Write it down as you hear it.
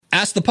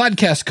Ask the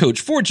Podcast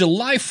Coach for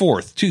July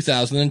 4th,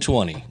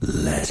 2020.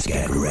 Let's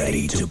get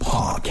ready to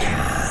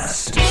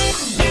podcast.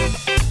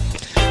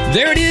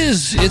 There it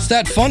is. It's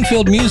that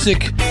fun-filled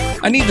music.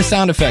 I need the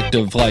sound effect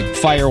of like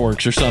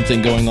fireworks or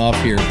something going off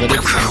here, but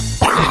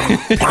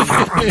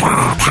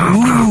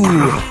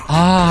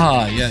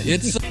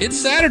it's it's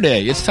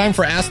Saturday. It's time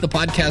for Ask the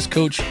Podcast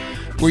Coach,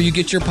 where you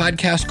get your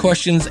podcast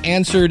questions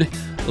answered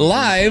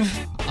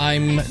live.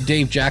 I'm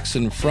Dave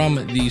Jackson from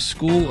the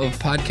School of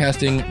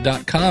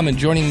Podcasting.com, and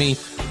joining me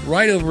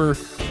right over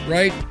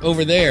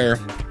there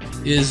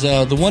is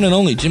the one and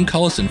only Jim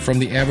Cullison from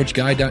the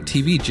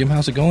AverageGuy.tv. Jim,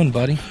 how's it going,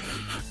 buddy?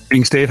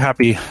 Greetings, Dave.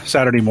 Happy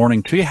Saturday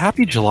morning to you.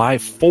 Happy July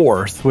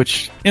 4th,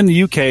 which in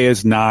the UK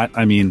is not,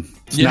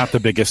 it's not the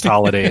biggest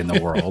holiday in the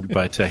world,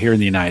 but here in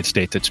the United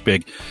States, it's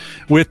big.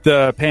 With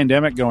the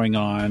pandemic going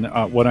on,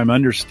 what I'm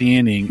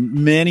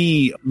understanding,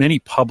 many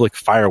public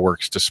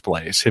fireworks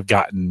displays have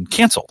gotten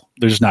canceled.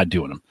 They're just not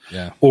doing them.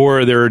 Yeah.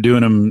 Or they're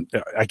doing them,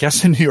 I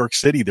guess in New York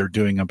City, they're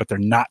doing them, but they're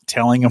not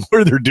telling them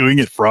where they're doing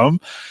it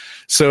from.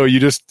 So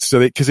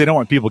because they don't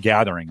want people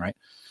gathering, right?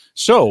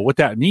 So what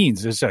that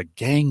means is a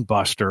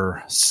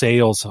gangbuster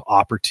sales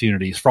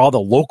opportunities for all the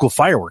local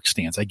fireworks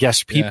stands. I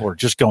guess people are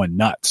just going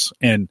nuts.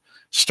 And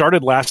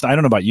started last night. I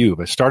don't know about you,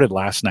 but started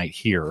last night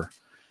here.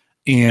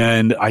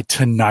 And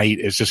tonight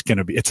is just going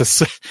to be, it's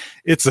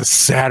a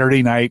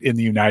Saturday night in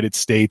the United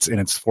States, and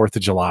it's 4th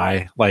of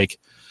July. Like,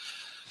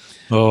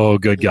 oh,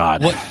 good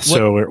God.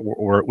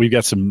 So we've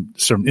got some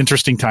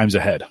interesting times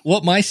ahead.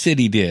 What my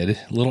city did,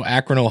 little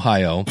Akron,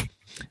 Ohio,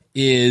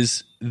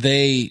 is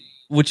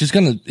it's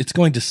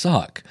going to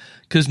suck,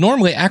 because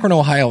normally Akron,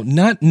 Ohio,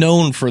 not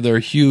known for their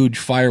huge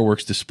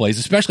fireworks displays,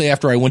 especially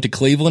after I went to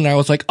Cleveland. I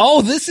was like,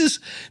 oh, this is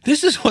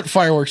what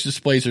fireworks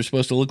displays are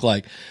supposed to look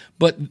like.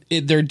 But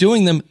they're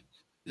doing them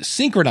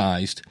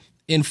synchronized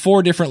in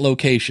 4 different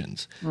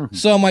locations. Mm-hmm.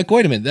 So I'm like,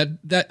 wait a minute,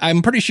 that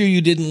I'm pretty sure you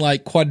didn't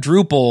like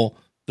quadruple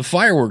the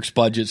fireworks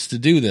budgets to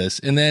do this,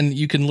 and then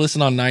you can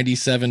listen on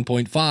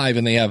 97.5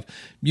 and they have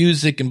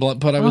music and blah.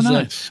 But I was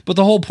nice. But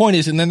the whole point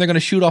is, and then they're going to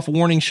shoot off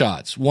warning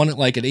shots, one at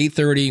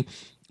 8:30,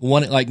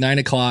 one at 9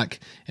 o'clock,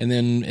 and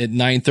then at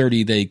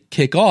 9:30 they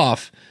kick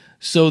off.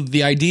 So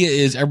the idea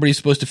is everybody's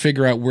supposed to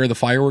figure out where the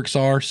fireworks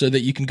are so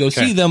that you can go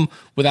see them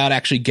without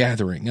actually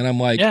gathering. And I'm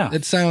like,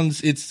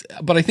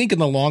 but I think in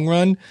the long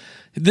run,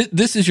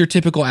 this is your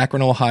typical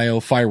Akron, Ohio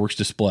fireworks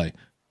display.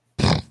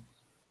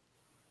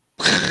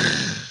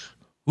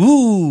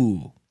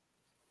 Ooh.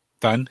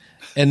 Done.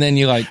 And then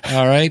you're like,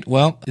 all right,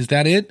 well, is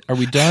that it? Are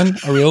we done?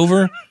 Are we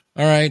over?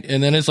 All right.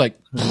 And then it's like,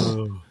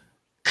 ooh,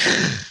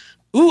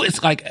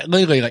 it's like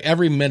literally like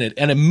every minute,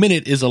 and a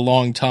minute is a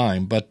long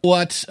time. But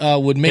what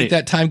would make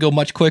that time go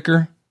much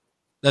quicker?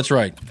 That's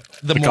right.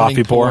 The morning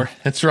coffee pour.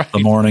 That's right.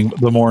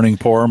 The morning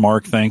pour.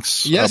 Mark,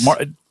 thanks. Yes.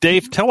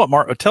 Dave,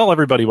 tell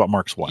everybody what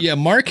Mark's won. Yeah,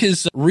 Mark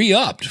has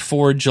re-upped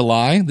for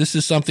July. This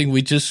is something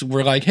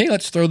we're like, hey,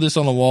 let's throw this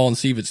on the wall and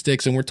see if it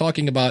sticks. And we're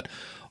talking about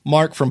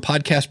Mark from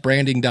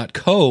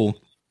podcastbranding.co,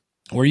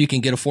 where you can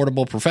get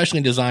affordable,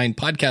 professionally designed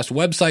podcast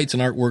websites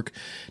and artwork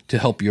to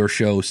help your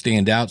show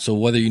stand out. So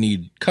whether you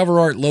need cover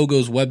art,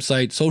 logos,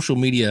 website, social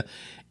media,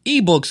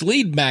 ebooks,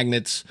 lead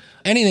magnets,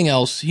 anything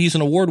else, he's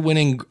an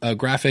award-winning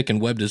graphic and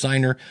web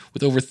designer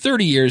with over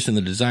 30 years in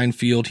the design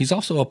field. He's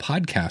also a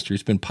podcaster.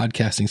 He's been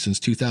podcasting since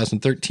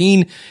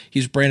 2013.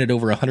 He's branded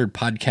over 100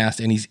 podcasts,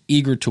 and he's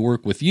eager to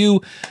work with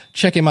you.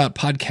 Check him out,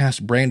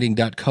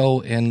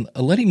 podcastbranding.co, and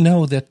let him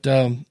know that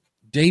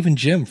Dave and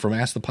Jim from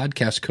Ask the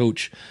Podcast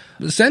Coach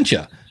sent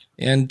you.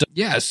 And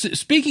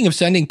speaking of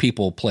sending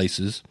people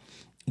places,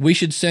 we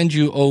should send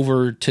you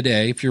over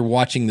today, if you're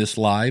watching this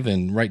live,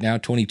 and right now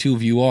 22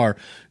 of you are,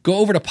 go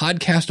over to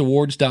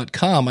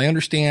podcastawards.com. I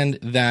understand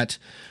that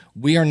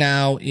we are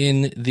now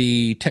in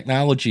the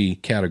technology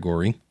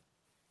category.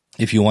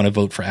 If you want to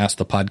vote for Ask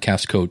the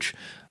Podcast Coach,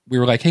 we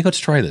were like, hey, let's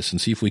try this and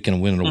see if we can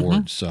win an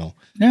award. So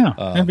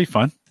it'd be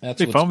fun. It'd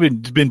be fun.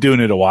 We've been doing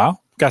it a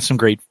while. Got some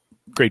great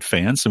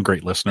fans, some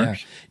great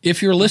listeners. Yeah.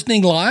 If you're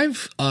listening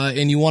live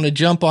and you want to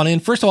jump on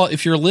in, first of all,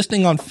 if you're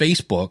listening on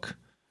Facebook,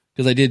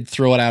 because I did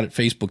throw it out at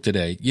Facebook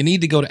today, you need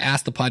to go to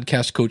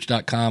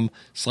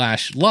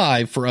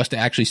askthepodcastcoach.com/live for us to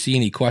actually see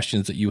any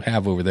questions that you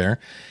have over there.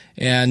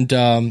 And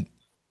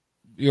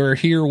you're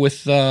here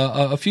with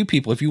a few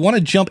people. If you want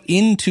to jump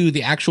into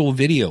the actual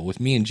video with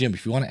me and Jim,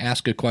 if you want to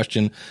ask a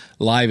question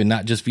live and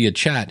not just via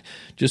chat,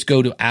 just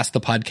go to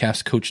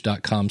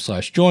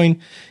askthepodcastcoach.com/join,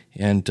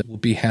 and we'll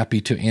be happy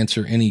to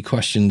answer any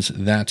questions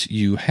that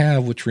you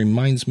have, which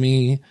reminds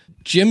me,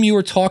 Jim, we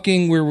were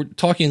talking a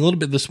little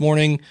bit this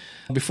morning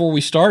before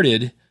we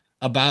started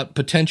about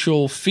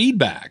potential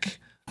feedback.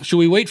 Should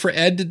we wait for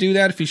Ed to do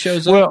that if he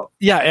shows up? Well,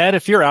 yeah, Ed,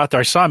 if you're out there,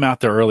 I saw him out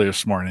there earlier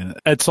this morning.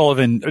 Ed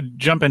Sullivan,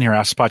 jump in here,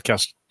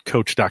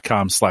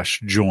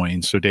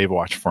 askpodcastcoach.com/join. So Dave,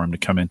 watch for him to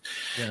come in.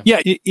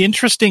 Yeah,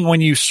 interesting when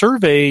you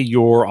survey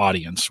your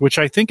audience, which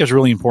I think is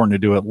really important to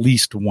do at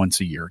least once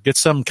a year. Get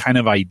some kind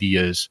of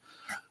ideas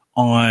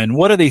on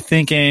what are they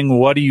thinking?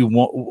 What do you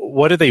want?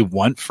 What do they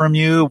want from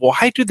you?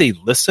 Why do they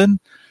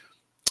listen?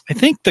 I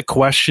think the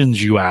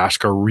questions you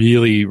ask are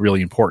really,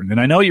 really important.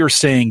 And I know you're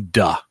saying,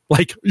 duh,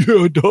 like,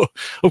 yeah, duh.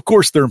 Of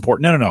course they're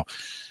important. No.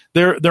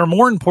 They're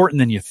more important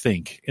than you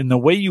think. And the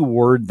way you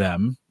word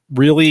them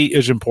really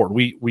is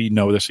important. We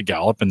know this at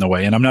Gallup in the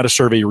way, and I'm not a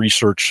survey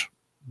research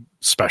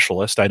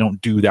specialist. I don't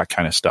do that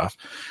kind of stuff.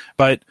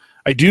 But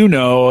I do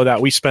know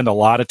that we spend a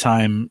lot of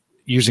time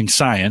using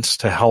science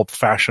to help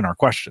fashion our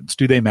questions.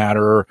 Do they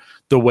matter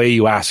the way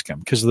you ask them?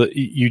 Because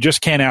you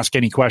just can't ask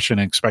any question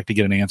and expect to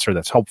get an answer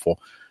that's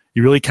helpful.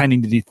 You really kind of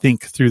need to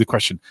think through the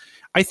question.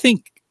 I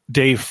think,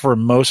 Dave, for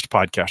most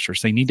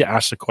podcasters, they need to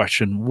ask the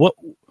question, what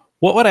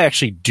would I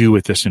actually do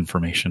with this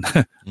information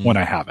when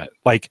I have it?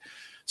 Like,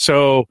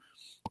 so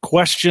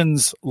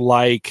questions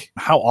like,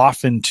 how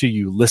often do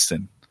you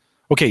listen?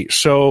 Okay,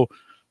 so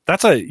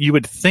you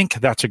would think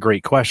that's a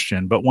great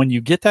question, but when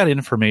you get that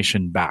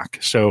information back,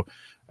 so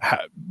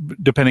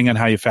depending on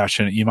how you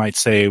fashion it, you might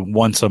say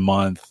once a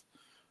month,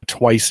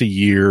 twice a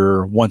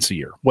year, once a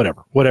year,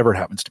 whatever it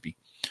happens to be.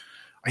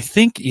 I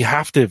think you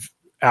have to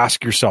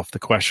ask yourself the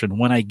question,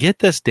 when I get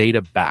this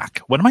data back,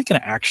 what am I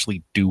going to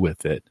actually do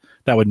with it?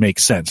 That would make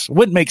sense. It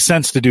wouldn't make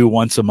sense to do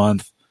once a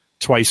month,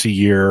 twice a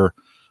year,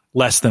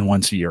 less than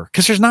once a year,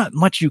 because there's not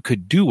much you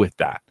could do with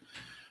that.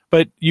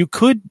 But you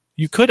could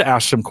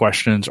ask some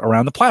questions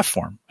around the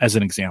platform as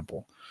an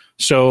example.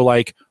 So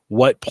like,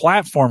 what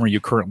platform are you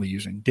currently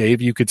using?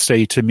 Dave, you could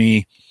say to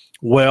me,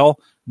 well,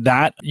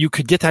 that you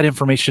could get that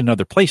information in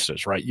other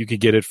places, right? You could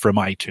get it from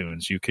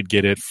iTunes. You could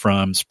get it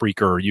from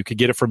Spreaker. You could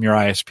get it from your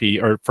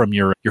ISP or from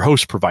your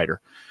host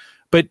provider.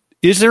 But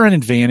is there an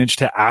advantage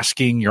to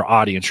asking your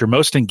audience? Your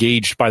most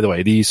engaged, by the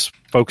way, these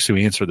folks who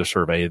answer the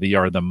survey, they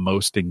are the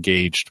most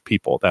engaged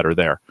people that are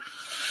there.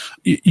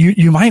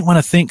 You might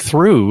want to think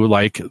through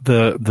like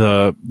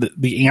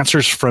the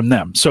answers from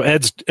them. So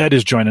Ed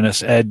is joining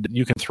us. Ed,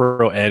 you can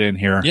throw Ed in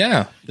here.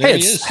 Yeah.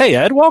 Hey,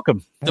 Ed,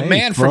 welcome. The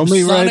man from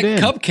Sonic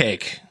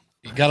Cupcake.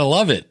 You gotta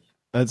love it.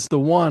 That's the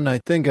one. I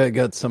think I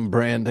got some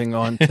branding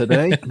on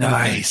today.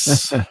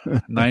 Nice.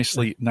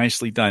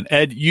 Nicely done.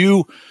 Ed,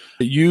 you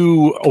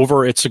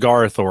over at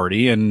Cigar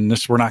Authority, and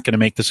we're not going to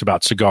make this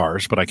about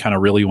cigars, but I kind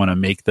of really want to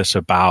make this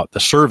about the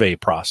survey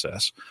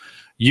process.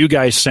 You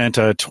guys sent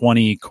a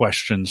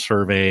 20-question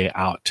survey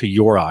out to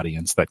your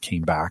audience that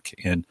came back,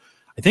 and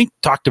I think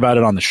talked about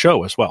it on the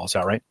show as well. Is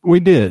that right?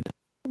 We did.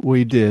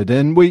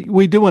 And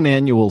we do an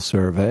annual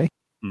survey.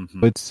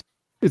 Mm-hmm.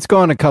 It's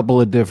gone a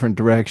couple of different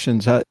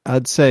directions.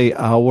 I'd say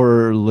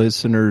our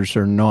listeners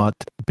are not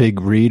big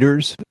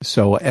readers,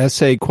 so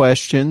essay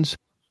questions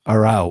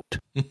are out.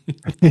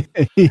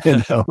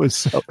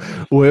 So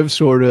we've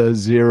sort of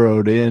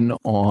zeroed in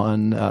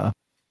on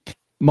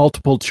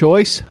multiple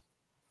choice,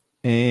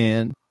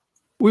 and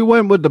we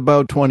went with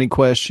about 20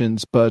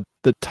 questions, but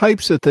the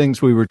types of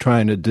things we were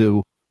trying to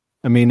do,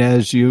 I mean,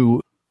 as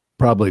you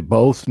probably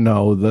both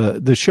know,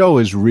 the show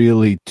is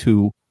really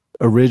to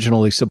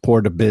originally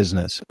support a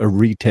business, a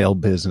retail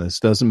business.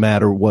 Doesn't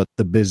matter what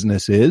the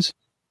business is,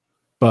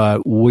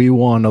 but we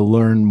want to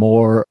learn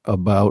more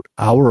about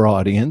our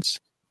audience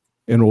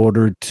in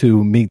order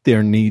to meet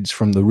their needs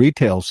from the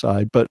retail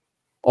side. But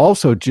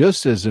also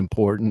just as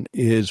important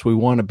is we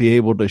want to be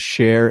able to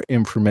share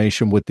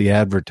information with the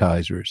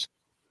advertisers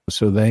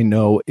so they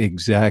know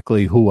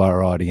exactly who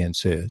our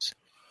audience is.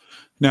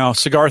 Now,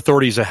 Cigar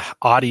Authority is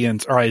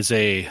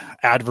a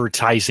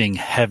advertising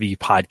heavy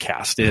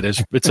podcast.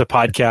 It's a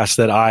podcast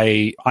that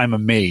I'm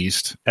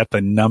amazed at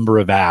the number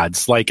of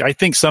ads. Like, I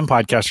think some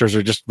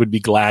podcasters would be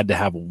glad to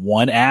have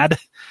one ad,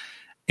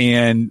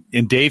 and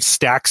Dave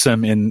stacks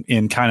them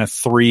in kind of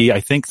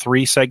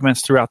three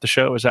segments throughout the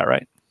show. Is that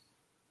right?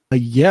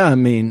 Yeah, I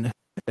mean,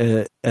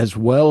 as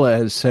well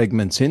as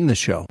segments in the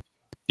show.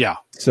 Yeah.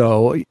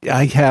 So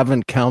I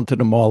haven't counted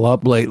them all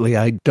up lately.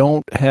 I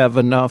don't have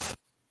enough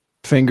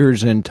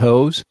fingers and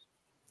toes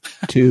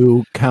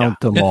to count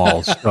them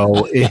all.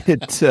 So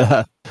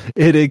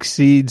it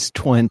exceeds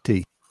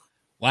 20.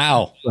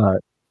 Wow.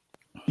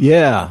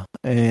 Yeah.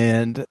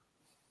 And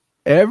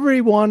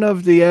every one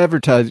of the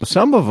advertisers,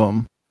 some of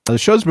them, the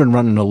show's been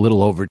running a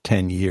little over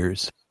 10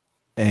 years.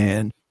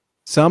 And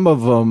some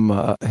of them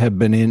have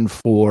been in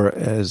for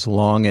as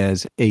long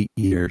as 8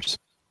 years.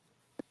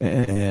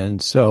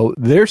 And so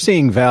they're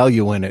seeing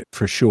value in it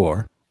for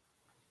sure.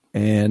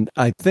 And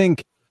I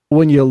think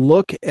when you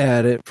look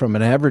at it from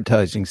an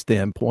advertising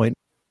standpoint,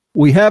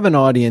 we have an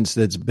audience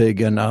that's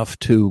big enough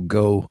to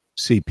go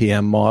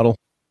CPM model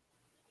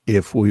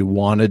if we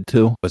wanted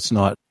to. It's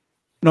not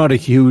a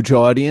huge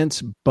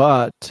audience,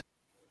 but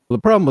the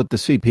problem with the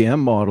CPM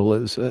model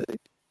is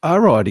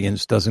our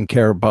audience doesn't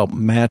care about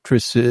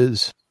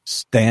mattresses,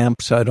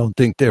 stamps. I don't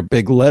think they're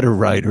big letter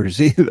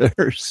writers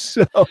either.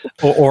 So,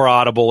 or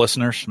Audible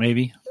listeners,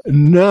 maybe?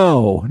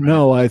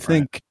 No. I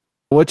think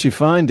what you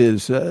find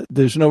is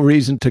there's no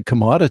reason to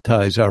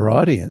commoditize our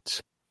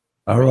audience.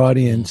 Our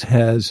audience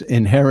has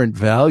inherent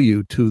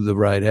value to the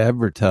right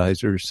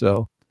advertiser.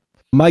 So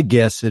my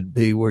guess would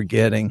be we're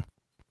getting,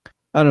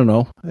 I don't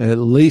know, at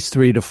least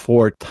 3 to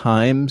 4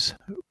 times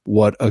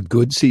what a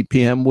good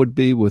CPM would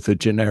be with a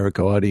generic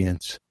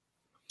audience.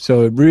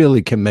 So it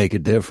really can make a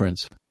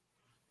difference.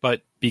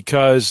 but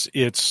because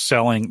it's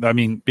selling, I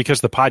mean,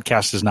 because the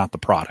podcast is not the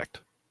product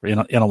in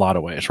a lot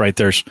of ways, right?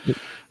 There's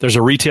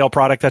a retail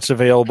product that's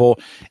available.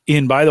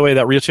 And by the way,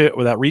 that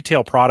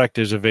retail product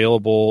is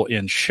available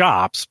in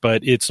shops,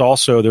 but there's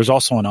also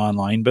an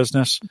online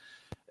business.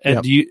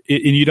 And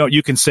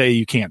you can say,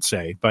 you can't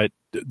say, but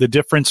the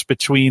difference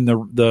between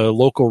the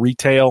local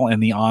retail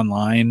and the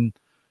online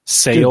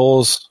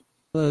sales.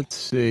 Let's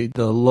see.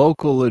 The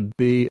local would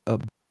be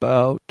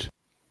about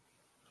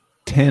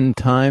 10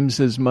 times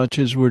as much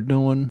as we're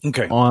doing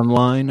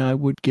online, I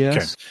would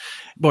guess. Okay.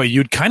 Boy,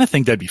 you'd kind of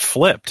think that'd be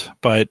flipped,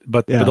 but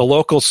the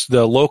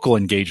local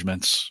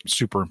engagement's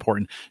super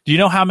important. Do you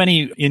know how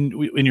many in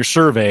your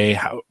survey,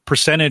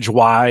 percentage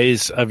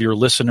wise of your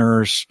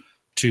listeners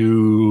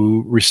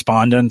to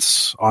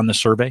respondents on the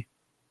survey?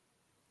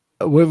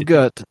 We've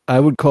got, I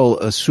would call,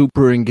 a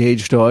super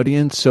engaged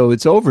audience. So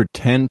it's over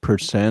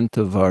 10%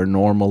 of our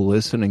normal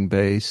listening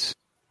base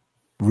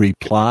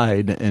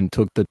replied and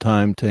took the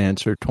time to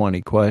answer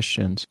 20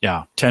 questions.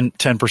 Yeah,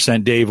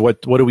 10%. Dave,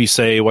 what do we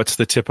say? What's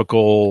the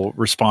typical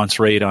response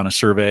rate on a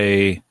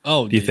survey?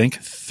 Oh, do you think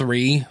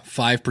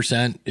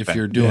 5% if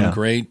you're doing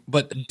great?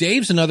 But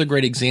Dave's another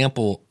great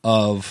example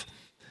of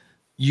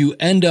you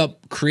end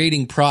up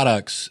creating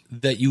products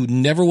that you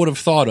never would have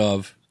thought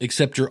of,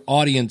 except your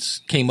audience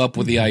came up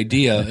with the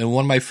idea. And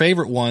one of my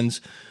favorite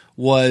ones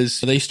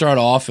was they start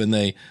off and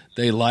they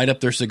light up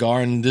their cigar,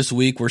 and this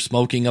week we're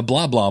smoking a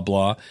blah, blah,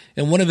 blah.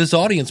 And one of his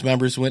audience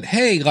members went,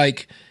 hey,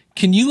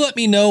 can you let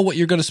me know what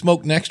you're going to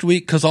smoke next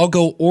week? Because I'll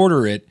go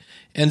order it.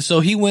 And so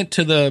he went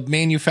to the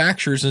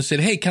manufacturers and said,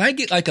 hey, can I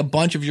get a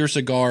bunch of your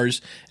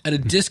cigars at a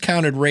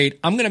discounted rate?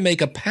 I'm going to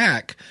make a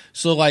pack.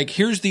 So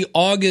here's the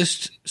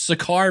August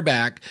cigar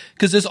pack,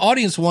 because his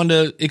audience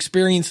wanted to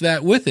experience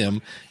that with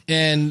him.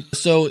 And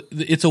so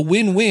it's a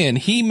win-win.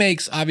 He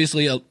makes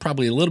obviously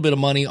probably a little bit of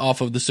money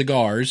off of the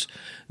cigars.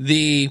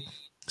 The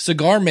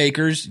cigar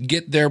makers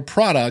get their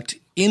product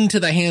into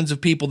the hands of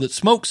people that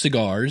smoke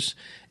cigars.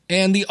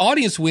 And the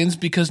audience wins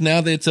because now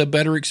it's a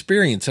better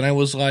experience. And I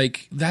was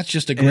like, that's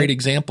just a great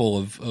example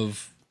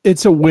of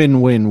it's a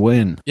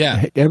win-win-win.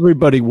 Yeah.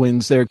 Everybody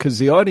wins there because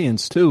the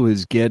audience, too,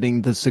 is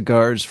getting the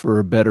cigars for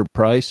a better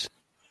price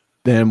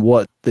than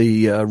what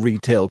the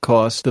retail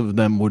cost of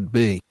them would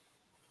be.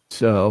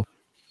 So,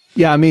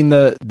 yeah, I mean,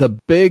 the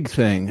big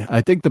thing, I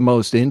think the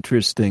most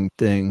interesting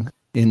thing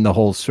in the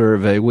whole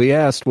survey, we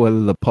asked whether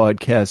the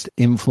podcast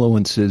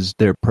influences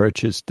their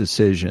purchase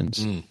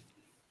decisions. Mm.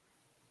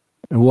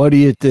 And what do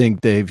you think,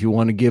 Dave? You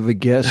want to give a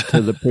guess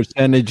to the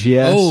percentage?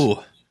 Yes.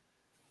 Oh,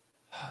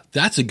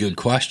 that's a good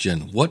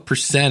question. What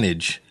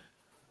percentage?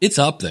 It's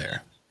up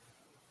there.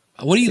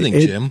 What do you think,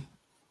 Jim?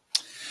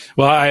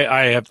 Well,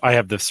 I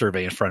have the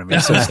survey in front of me.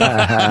 So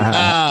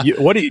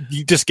what do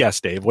you just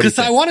guess, Dave? Because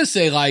I want to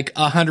say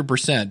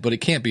 100%, but it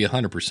can't be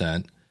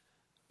 100%.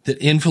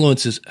 That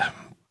influences.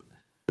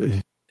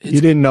 You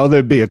didn't know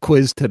there'd be a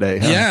quiz today,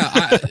 huh? Yeah,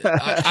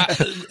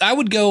 I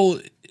would go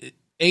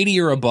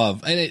 80 or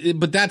above,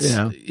 but that's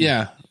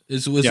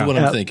is what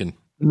I'm thinking.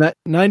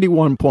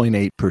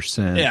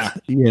 91.8%.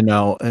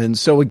 Yeah, and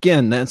so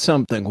again, that's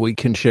something we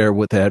can share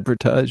with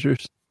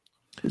advertisers.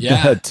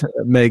 Yeah, that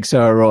makes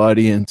our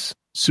audience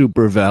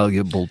super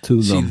valuable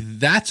to them. See,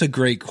 that's a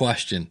great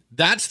question.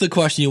 That's the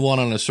question you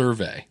want on a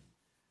survey,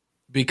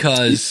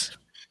 because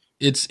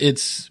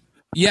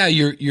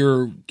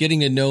you're getting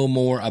to know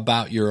more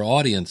about your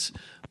audience.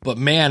 But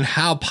man,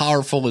 how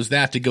powerful is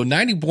that to go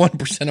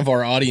 91% of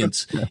our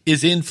audience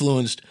is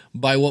influenced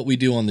by what we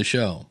do on the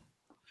show?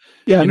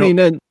 Yeah,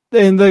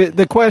 and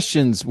the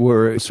questions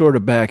were sort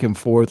of back and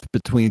forth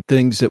between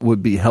things that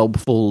would be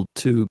helpful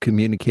to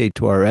communicate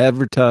to our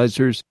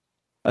advertisers.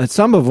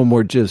 Some of them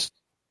were just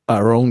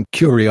our own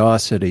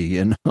curiosity,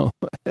 and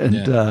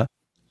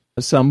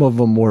some of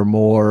them were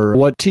more,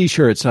 what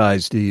T-shirt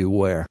size do you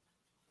wear?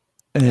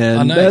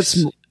 And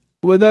nice.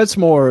 That's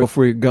more if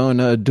we're going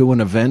to do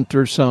an event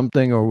or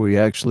something, or we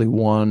actually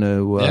want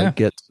to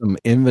get some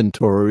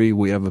inventory,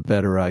 we have a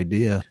better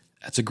idea.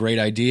 That's a great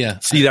idea.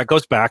 See, that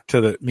goes back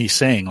to me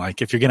saying,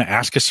 if you're going to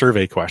ask a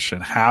survey question,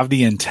 have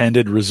the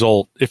intended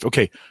result.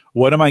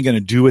 What am I going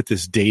to do with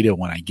this data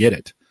when I get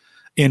it?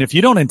 And if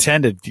you don't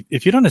intend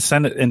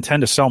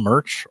to sell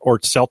merch or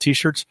sell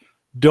T-shirts,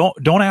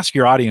 don't ask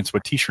your audience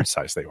what T-shirt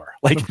size they wear.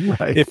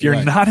 If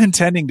you're not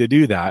intending to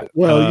do that,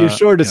 you're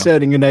sort of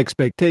setting an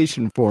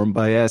expectation for them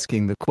by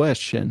asking the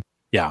question.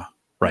 Yeah,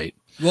 right.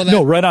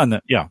 Well, right on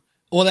that. Yeah.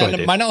 Well,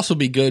 that might also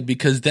be good,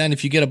 because then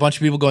if you get a bunch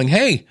of people going,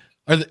 "Hey,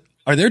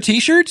 are there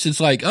T-shirts?" It's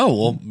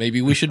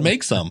maybe we should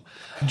make some.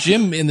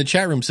 Jim in the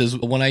chat room says,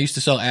 when I used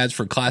to sell ads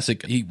for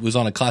classic, he was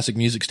on a classic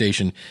music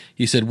station.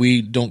 He said,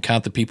 we don't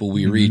count the people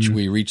we reach.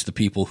 We reach the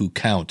people who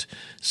count.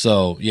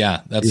 So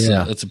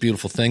that's a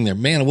beautiful thing there,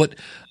 man.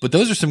 But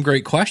those are some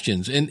great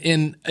questions. And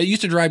it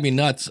used to drive me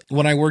nuts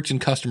when I worked in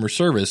customer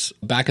service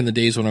back in the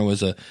days when I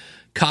was a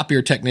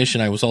copier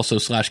technician. I was also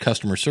 /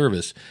 customer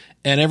service.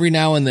 And every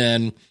now and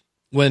then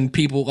when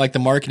people the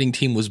marketing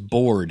team was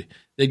bored,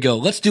 they'd go,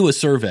 let's do a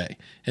survey.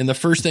 And the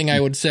first thing I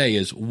would say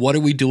is, what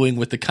are we doing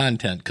with the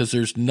content? Because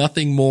there's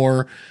nothing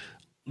more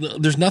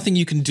there's nothing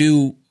you can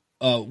do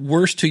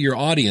worse to your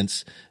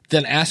audience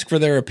than ask for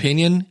their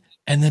opinion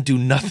and then do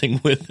nothing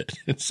with it.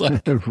 It's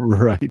like,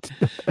 right.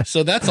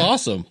 So that's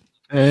awesome.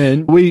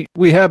 And we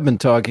have been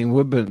talking.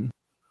 We've been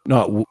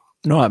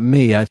not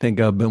me. I think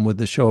I've been with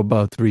the show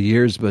about 3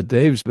 years, but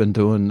Dave's been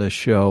doing the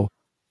show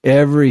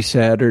every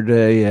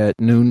Saturday at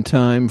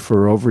noontime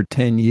for over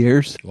 10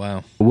 years.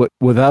 Wow.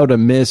 Without a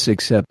miss,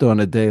 except on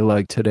a day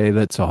like today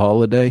that's a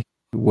holiday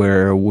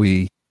where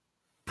we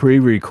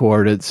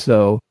pre-recorded.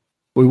 So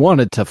we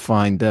wanted to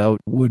find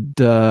out, would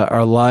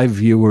our live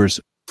viewers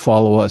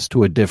follow us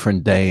to a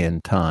different day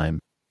and time?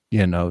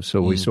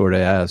 So we sort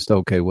of asked,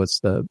 okay, what's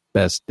the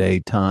best day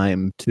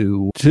time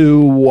to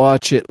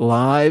watch it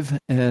live?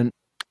 And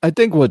I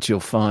think what you'll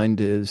find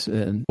is,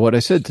 and what I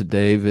said to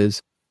Dave is,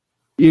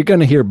 you're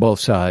going to hear both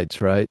sides,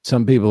 right?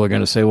 Some people are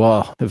going to say,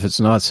 well, if it's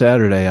not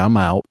Saturday, I'm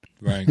out.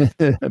 Right.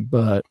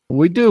 But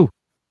we do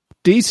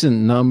decent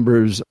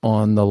numbers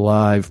on the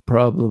live,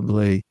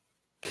 probably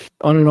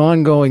on an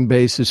ongoing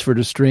basis for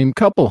the stream,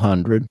 couple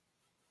hundred.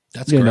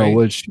 That's great.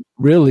 Which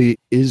really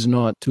is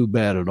not too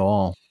bad at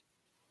all.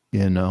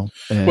 And,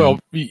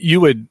 well,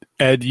 you would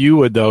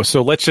though.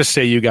 So let's just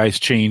say you guys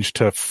change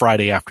to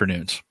Friday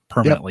afternoons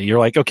permanently. Yep. You're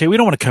like, okay, we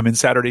don't want to come in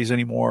Saturdays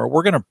anymore.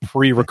 We're going to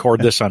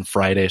pre-record this on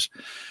Fridays.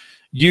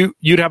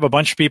 You'd have a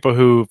bunch of people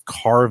who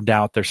carved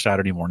out their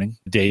Saturday morning.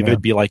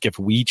 David be like, if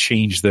we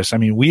change this, I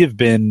mean, we have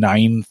been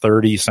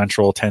 9:30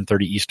 Central,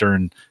 10:30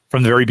 Eastern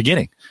from the very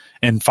beginning,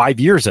 and 5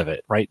 years of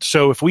it, right?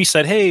 So if we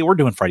said, hey, we're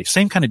doing Friday,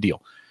 same kind of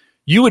deal,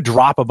 you would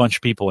drop a bunch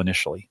of people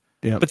initially.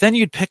 Yeah. But then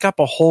you'd pick up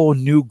a whole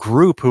new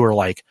group who are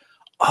like,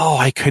 oh,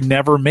 I could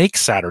never make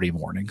Saturday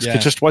mornings. Yeah.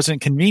 It just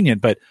wasn't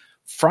convenient. But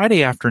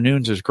Friday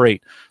afternoons is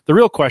great. The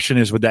real question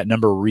is, would that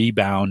number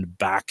rebound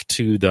back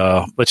to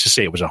let's just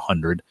say it was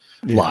 100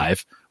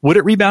 live. Would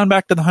it rebound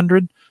back to the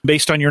 100?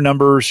 Based on your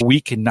numbers,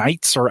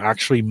 weeknights are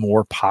actually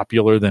more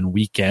popular than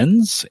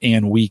weekends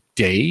and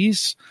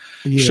weekdays.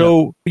 Yeah.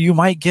 So you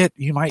might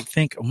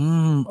think,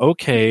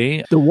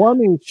 okay. The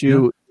one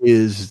issue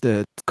is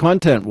that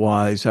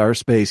content-wise, our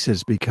space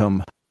has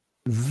become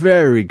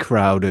very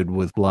crowded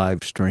with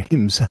live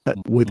streams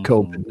with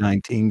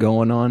COVID-19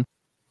 going on.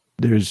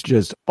 There's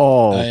just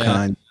all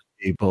kinds of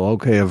people.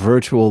 Okay, a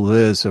virtual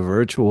this, a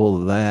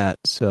virtual that.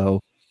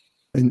 So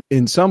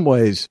in some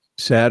ways,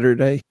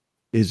 Saturday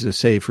is a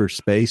safer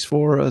space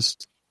for us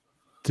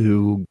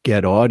to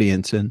get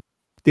audience. And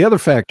the other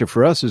factor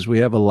for us is we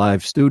have a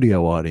live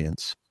studio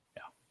audience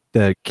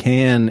that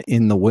can,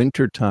 in the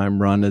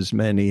wintertime, run as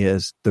many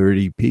as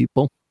 30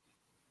 people.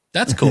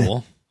 That's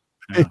cool.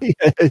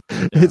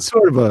 It's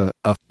sort of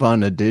a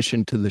fun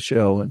addition to the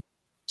show. And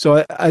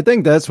so I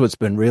think that's what's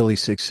been really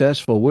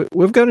successful.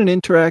 We've got an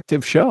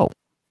interactive show,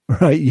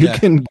 right? You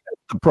can get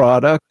the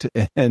product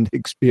and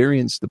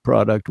experience the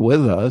product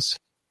with us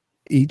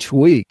each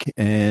week.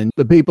 And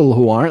the people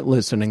who aren't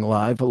listening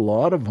live, a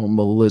lot of them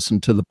will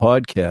listen to the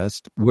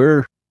podcast.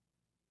 We're,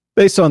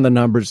 based on the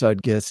numbers,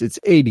 I'd guess it's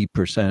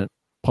 80%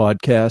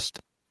 podcast,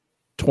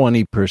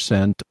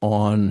 20%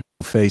 on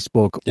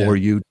Facebook or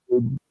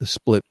YouTube, the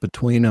split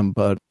between them.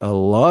 But a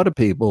lot of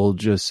people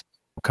just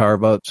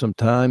carve out some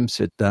time,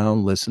 sit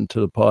down, listen to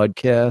the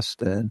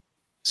podcast, and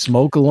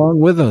smoke along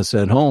with us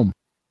at home.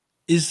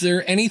 Is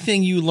there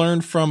anything you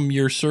learned from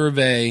your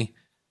survey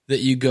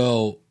that you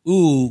go,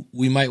 ooh,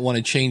 we might want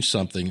to change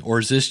something? Or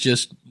is this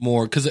just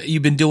more, because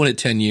you've been doing it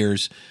 10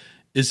 years,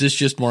 is this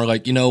just more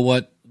like, you know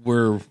what,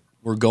 we're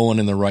going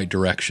in the right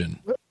direction?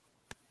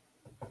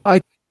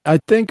 I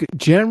think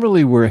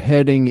generally we're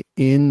heading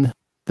in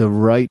the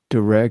right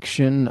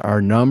direction.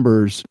 Our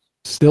numbers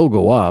still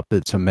go up.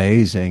 It's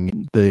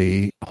amazing.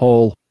 The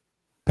whole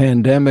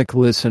pandemic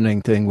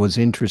listening thing was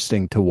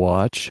interesting to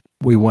watch.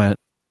 We went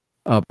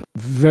up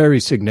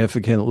very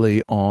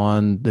significantly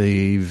on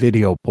the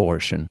video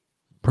portion,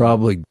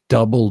 probably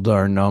doubled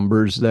our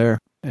numbers there.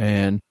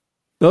 And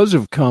those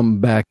have come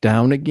back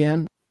down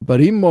again. But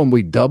even when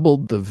we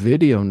doubled the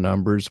video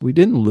numbers, we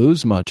didn't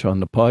lose much on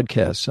the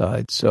podcast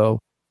side. So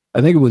I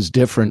think it was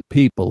different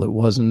people. It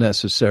wasn't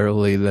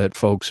necessarily that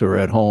folks are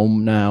at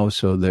home now,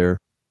 so they're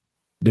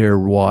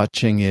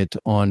watching it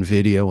on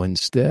video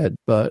instead.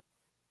 But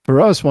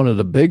for us, one of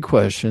the big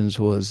questions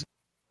was,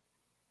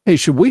 hey,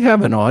 should we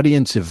have an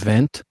audience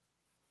event?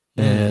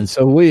 And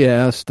so we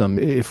asked them,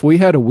 if we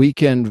had a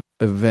weekend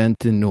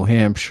event in New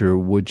Hampshire,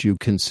 would you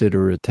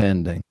consider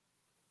attending?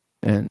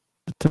 And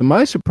to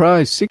my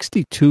surprise,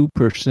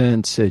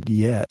 62% said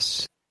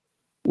yes,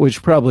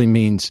 which probably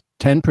means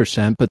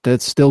 10%, but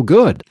that's still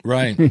good.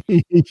 Right.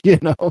 You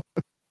know?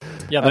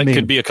 Yeah, that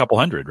could be a couple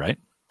hundred, right?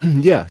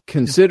 Yeah,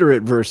 consider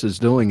it versus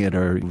doing it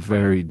are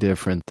very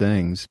different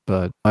things.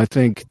 But I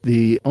think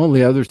the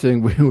only other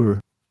thing we were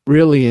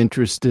really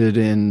interested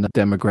in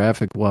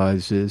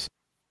demographic-wise is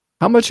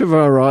how much of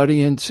our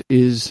audience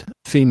is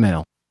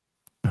female,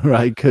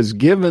 right? Because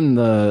given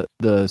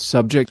the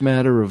subject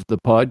matter of the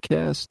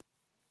podcast,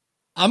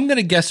 I'm going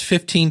to guess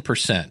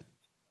 15%.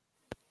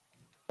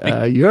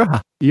 You're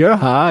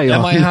high.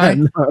 Am I high?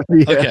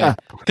 Yeah. Okay.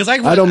 Because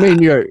I don't mean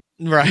you're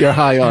Right. you're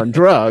high on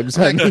drugs.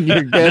 I mean,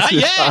 your guess Not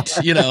is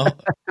yet, you know.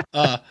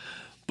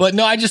 But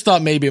no, I just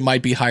thought maybe it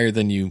might be higher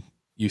than you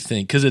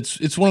think, because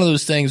it's one of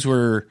those things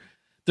where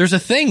there's a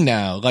thing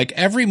now. Like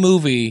every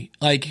movie,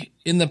 like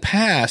in the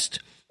past,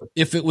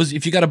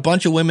 if you got a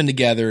bunch of women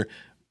together,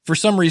 for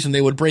some reason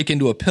they would break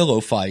into a pillow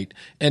fight.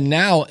 And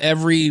now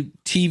every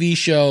TV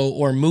show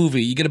or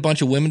movie, you get a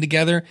bunch of women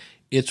together,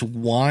 it's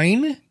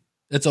wine.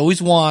 It's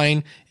always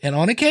wine, and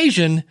on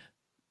occasion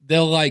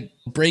they'll like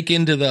break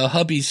into the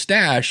hubby's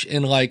stash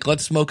and like,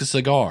 let's smoke a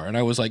cigar. And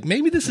I was like,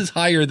 maybe this is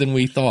higher than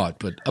we thought,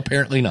 but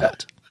apparently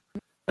not.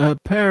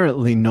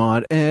 apparently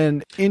not.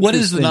 And What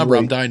is the number?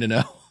 I'm dying to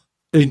know.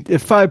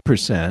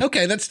 5%.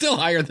 Okay, that's still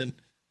higher than.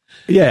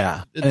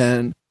 Yeah,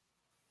 and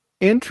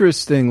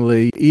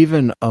interestingly,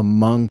 even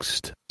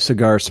amongst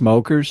cigar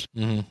smokers,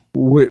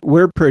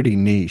 we're pretty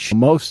niche.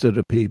 Most of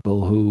the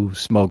people who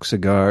smoke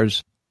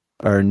cigars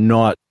are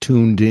not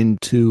tuned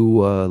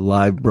into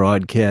live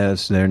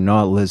broadcasts. They're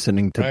not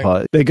listening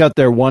to they got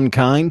their one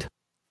kind,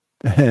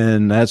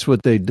 and that's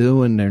what they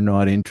do, and they're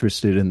not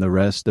interested in the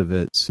rest of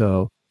it.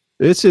 So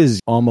this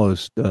is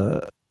almost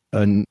a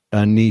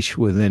niche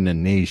within a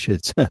niche.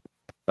 It's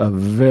a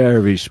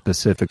very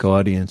specific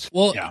audience.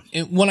 Well,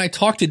 when I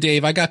talked to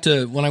Dave,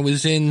 when I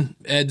was in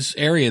Ed's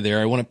area there,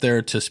 I went up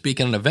there to speak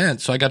at an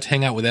event. So I got to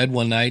hang out with Ed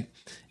one night,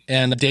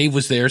 and Dave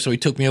was there. So he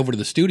took me over to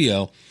the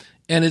studio,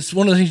 and it's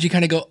one of the things you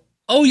kind of go,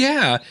 oh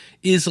yeah,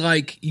 is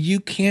like you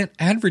can't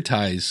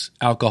advertise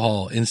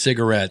alcohol in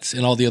cigarettes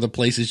and all the other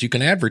places you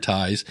can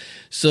advertise.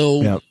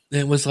 So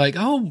it was like,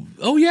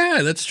 oh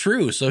yeah, that's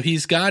true. So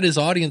he's got his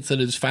audience that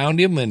has found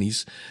him, and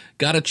he's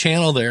got a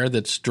channel there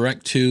that's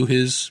direct to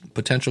his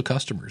potential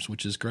customers,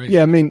 which is great.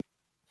 Yeah, I mean,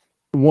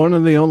 one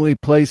of the only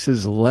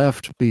places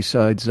left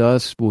besides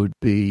us would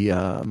be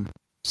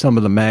some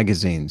of the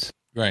magazines.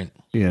 Right.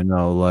 You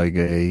know, like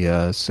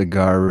a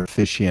Cigar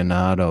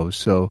Aficionado.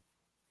 So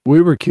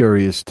we were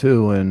curious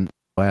too, and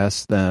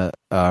asked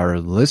our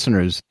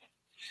listeners,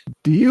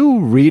 do you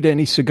read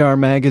any cigar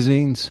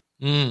magazines?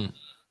 And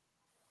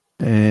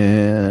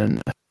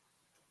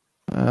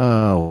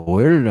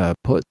where did I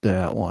put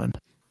that one?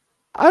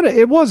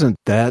 It wasn't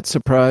that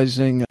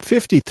surprising.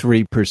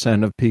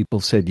 53% of people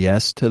said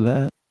yes to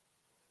that.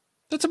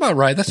 That's about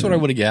right. That's what I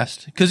would have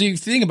guessed. Because you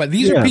think about it,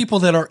 these are people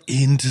that are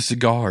into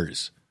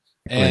cigars.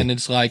 And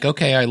it's like,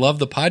 okay, I love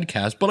the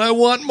podcast, but I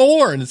want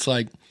more. And it's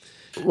like,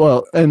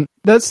 well, and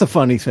that's the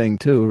funny thing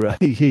too,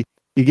 right?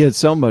 You get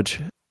so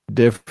much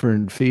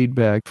different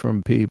feedback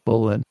from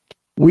people, and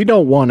we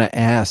don't want to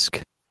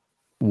ask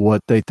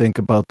what they think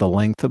about the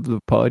length of the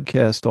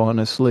podcast,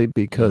 honestly,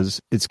 because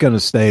it's going to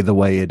stay the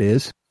way it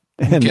is.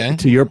 And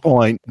to your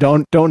point,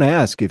 don't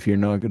ask if you're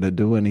not going to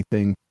do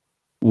anything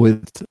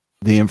with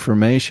the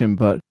information.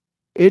 But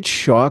it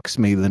shocks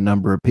me the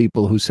number of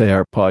people who say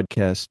our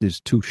podcast is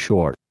too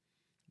short.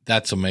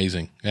 That's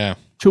amazing. Yeah,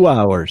 2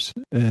 hours,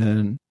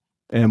 and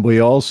we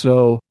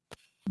also,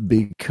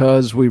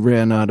 because we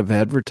ran out of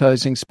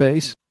advertising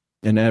space,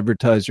 an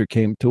advertiser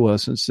came to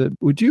us and said,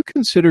 would you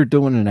consider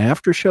doing an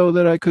after show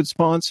that I could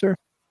sponsor?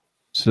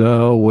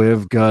 So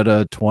we've got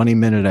a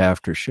 20-minute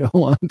after show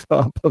on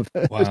top of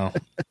it. Wow.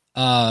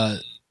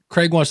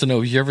 Craig wants to know,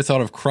 have you ever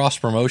thought of cross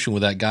promotion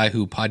with that guy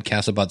who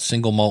podcasts about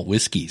single malt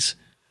whiskeys?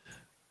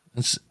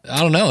 I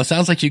don't know. It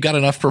sounds like you got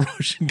enough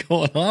promotion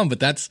going on, but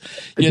that's,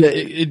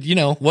 you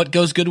know, what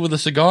goes good with a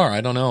cigar?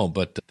 I don't know,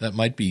 but that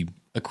might be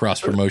a cross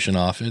promotion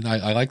off.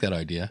 I like that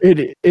idea.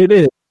 It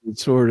is. It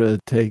sort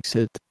of takes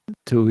it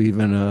to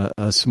even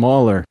a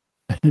smaller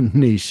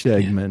niche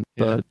segment.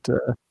 But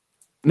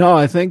no,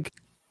 I think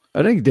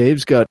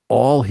Dave's got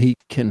all he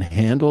can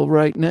handle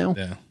right now.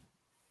 Yeah.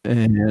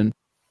 And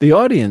the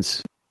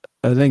audience,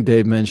 I think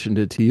Dave mentioned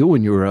it to you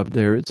when you were up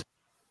there. It's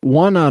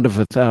 1 out of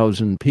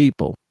 1,000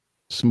 people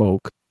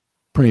smoke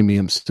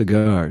premium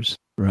cigars,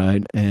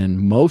 right? And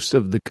most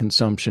of the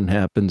consumption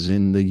happens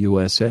in the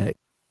USA.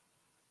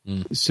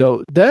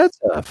 So that's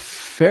a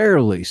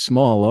fairly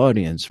small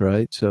audience,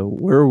 right? So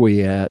where are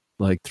we at?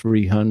 Like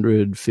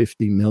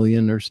 350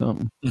 million or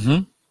something?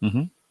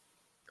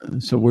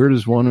 So where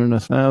does 1 in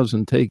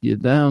 1,000 take you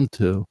down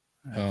to?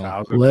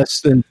 Less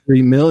than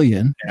 3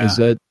 million. Yeah. Is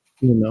that,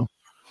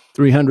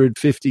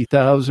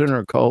 350,000,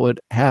 or call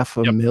it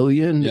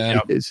 500,000?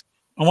 Yeah. Is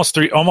almost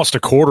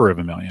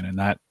 250,000 in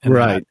that.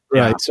 Right.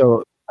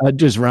 So I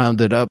just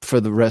rounded up for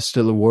the rest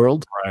of the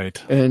world.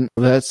 Right. And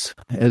that's,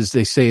 as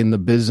they say in the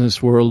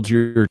business world,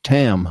 your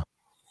TAM,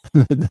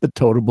 the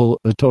total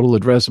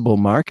addressable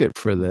market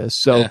for this.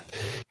 So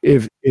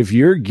if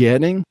you're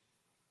getting,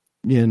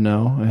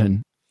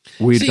 and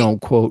we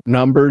don't quote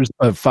numbers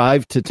of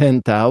 5,000 to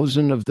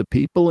 10,000 of the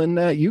people in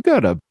that, you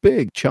got a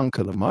big chunk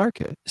of the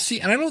market. See,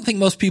 and I don't think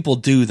most people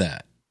do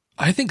that.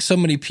 I think so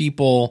many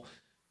people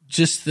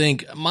just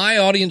think my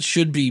audience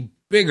should be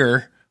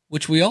bigger,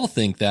 which we all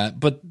think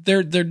that, but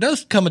there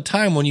does come a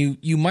time when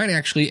you might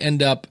actually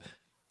end up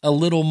a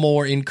little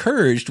more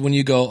encouraged when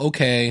you go,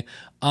 okay,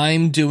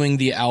 I'm doing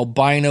the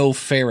albino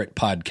ferret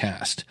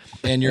podcast.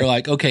 And you're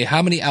like, okay,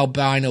 how many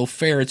albino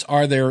ferrets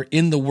are there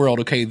in the world?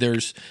 Okay,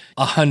 there's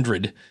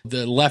 100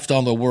 left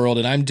on the world,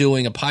 and I'm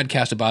doing a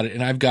podcast about it,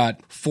 and I've got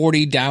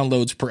 40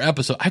 downloads per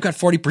episode. I've got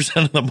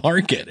 40% of the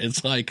market.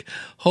 It's like,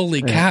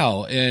 holy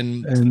cow.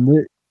 And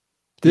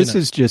this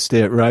is just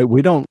it, right?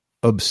 We don't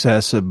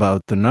obsess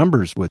about the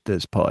numbers with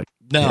this podcast.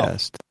 No.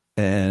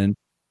 And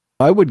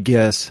I would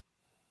guess,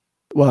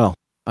 well,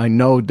 I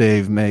know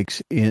Dave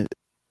makes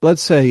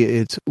let's say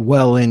it's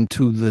well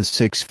into the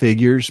six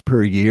figures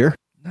per year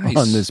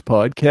on this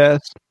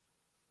podcast.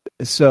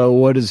 So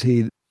where does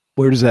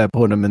that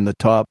put him in the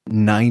top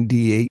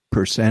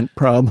 98%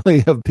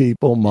 probably of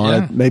people,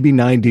 maybe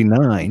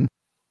 99?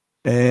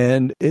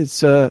 And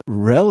it's a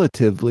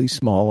relatively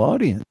small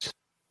audience.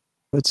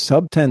 It's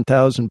sub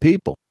 10,000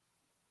 people.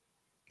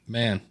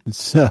 Man.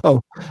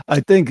 So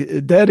I think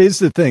that is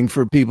the thing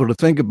for people to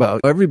think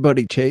about.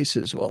 Everybody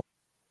chases, well,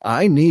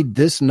 I need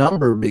this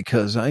number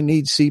because I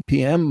need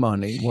CPM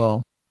money.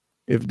 Well,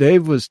 if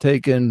Dave was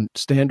taking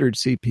standard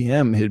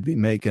CPM, he'd be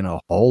making a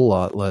whole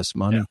lot less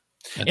money.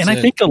 Yeah. And I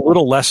think a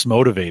little less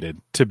motivated,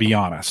 to be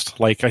honest.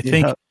 Like, I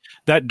think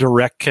that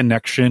direct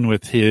connection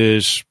with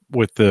the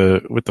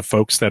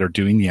folks that are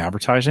doing the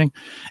advertising,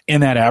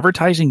 and that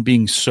advertising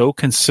being so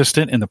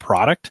consistent in the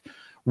product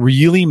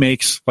really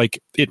makes,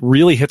 like, it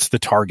really hits the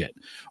target.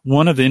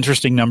 One of the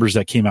interesting numbers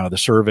that came out of the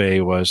survey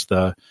was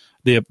the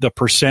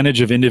percentage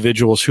of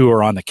individuals who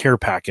are on the care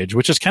package,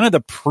 which is kind of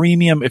the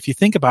premium. If you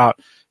think about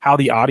how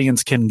the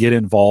audience can get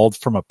involved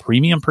from a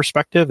premium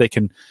perspective, they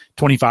can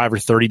 $25 or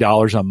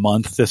 $30 a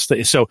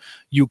month. So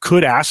you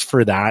could ask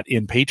for that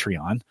in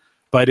Patreon,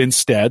 but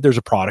instead there's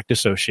a product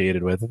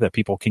associated with it that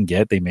people can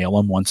get. They mail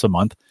them once a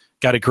month.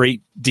 Got a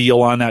great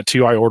deal on that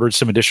too. I ordered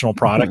some additional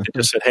product that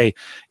just said, hey,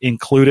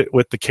 include it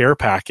with the care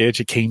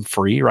package. It came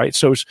free, right?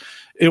 So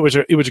it was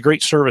a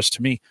great service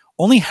to me.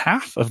 Only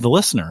half of the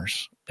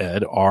listeners,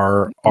 Ed,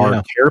 are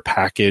care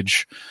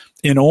package,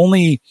 and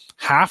only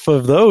half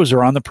of those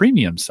are on the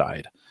premium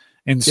side.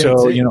 And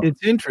so,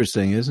 it's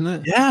interesting, isn't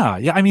it?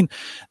 Yeah. I mean,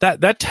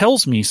 that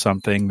tells me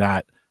something,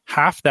 that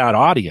half that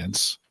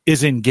audience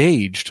is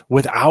engaged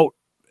without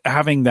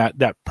having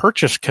that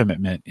purchase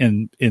commitment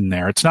in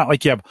there. It's not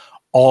like you have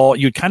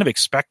you'd kind of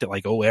expect it,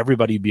 like, oh,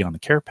 everybody would be on the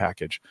care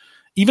package,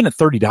 even at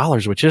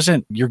 $30, which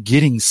isn't, you're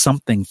getting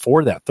something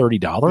for that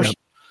 $30. Yep.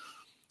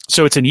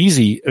 So it's an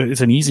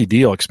easy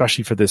deal,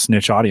 especially for this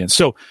niche audience.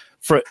 So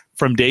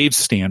from Dave's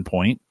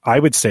standpoint, I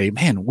would say,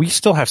 man, we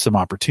still have some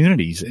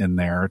opportunities in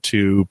there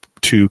to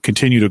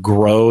continue to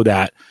grow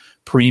that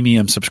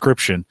premium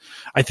subscription.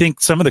 I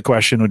think some of the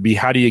question would be,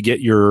 how do you get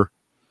your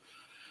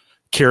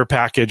care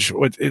package?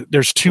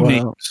 There's two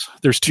names.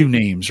 There's two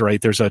names,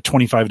 right? There's a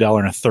 $25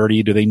 and a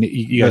 $30.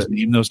 You guys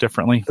name those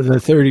differently? The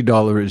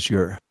 $30 is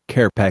your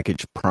care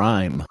package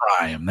Prime.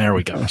 Prime. There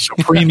we go. So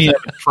premium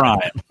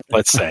Prime,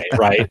 let's say,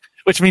 right?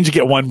 Which means you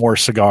get one more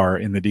cigar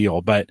in the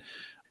deal. But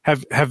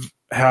has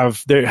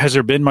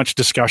there been much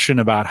discussion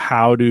about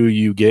how do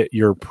you get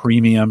your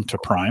premium to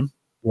Prime?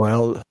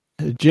 Well,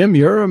 Jim,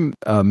 you're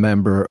a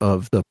member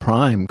of the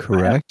Prime,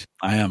 correct?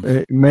 I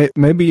am.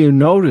 Maybe you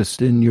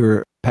noticed in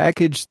your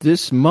package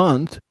this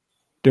month,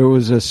 there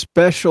was a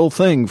special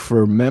thing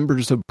for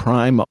members of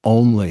Prime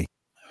only,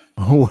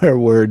 where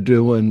we're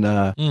doing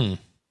a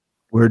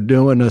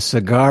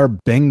cigar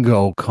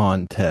bingo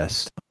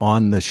contest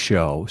on the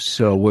show.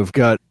 So we've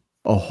got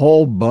a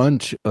whole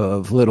bunch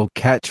of little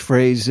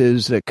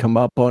catchphrases that come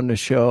up on the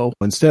show.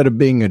 Instead of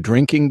being a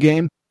drinking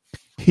game,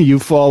 you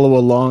follow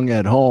along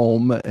at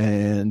home,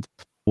 and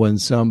when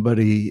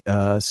somebody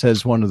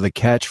says one of the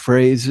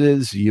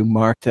catchphrases, you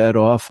mark that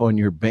off on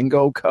your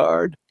bingo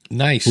card.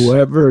 Nice.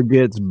 Whoever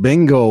gets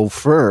bingo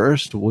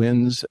first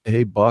wins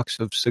a box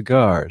of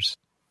cigars.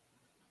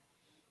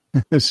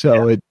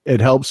 So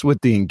it helps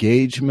with the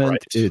engagement.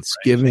 Right, it's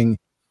giving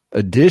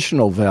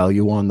additional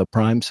value on the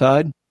Prime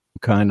side,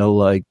 kind of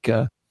like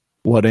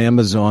what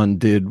Amazon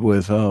did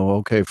with,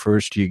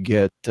 first you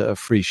get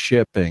free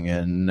shipping,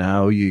 and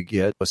now you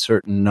get a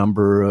certain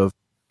number of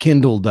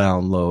Kindle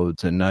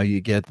downloads, and now you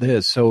get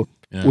this. So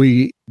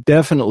we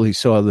definitely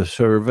saw the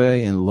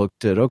survey and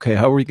looked at, okay,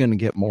 how are we going to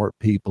get more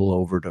people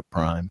over to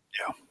Prime?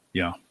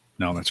 Yeah.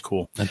 No, that's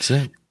cool. That's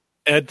it.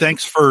 Ed,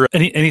 thanks for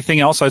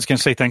anything else. I was going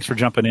to say thanks for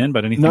jumping in,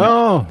 but anything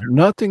else?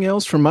 Nothing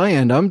else from my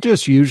end. I'm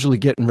just usually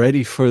getting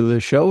ready for the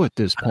show at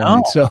this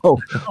point. So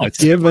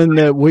given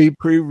that we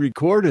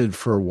pre-recorded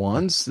for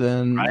once,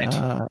 then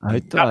I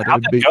thought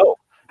how'd it'd be. Go?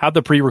 How'd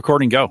the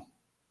pre-recording go?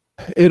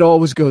 It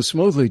always goes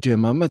smoothly,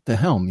 Jim. I'm at the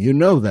helm. You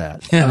know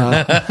that.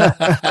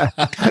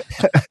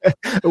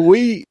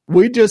 We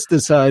just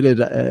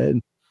decided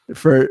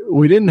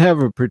we didn't have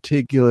a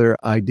particular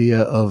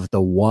idea of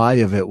the why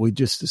of it. We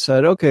just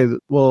decided, okay,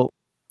 well,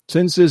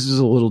 since this is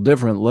a little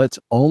different, let's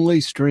only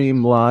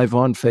stream live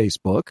on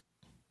Facebook,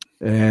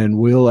 and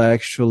we'll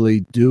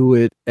actually do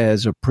it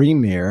as a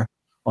premiere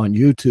on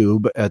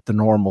YouTube at the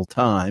normal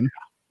time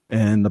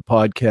and the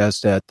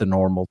podcast at the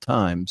normal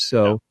time.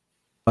 So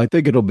I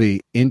think it'll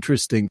be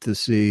interesting to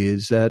see,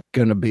 is that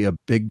going to be a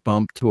big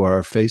bump to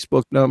our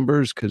Facebook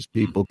numbers because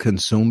people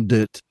consumed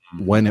it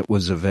when it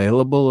was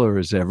available, or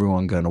is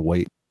everyone going to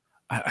wait?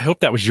 I hope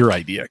that was your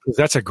idea, because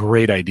that's a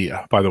great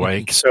idea, by the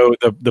way. So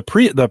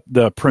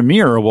the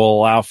premiere will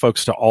allow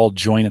folks to all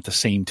join at the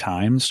same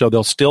time. So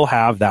they'll still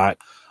have that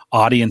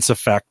audience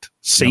effect,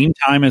 same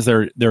time as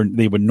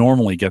they would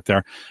normally get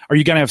there. Are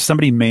you going to have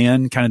somebody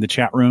man kind of the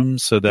chat room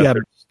so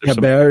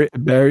that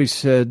Barry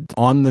said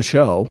on the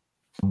show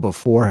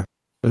before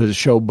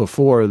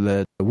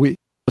that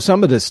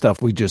some of this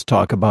stuff we just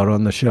talk about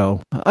on the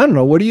show. I don't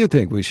know. What do you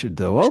think we should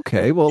do?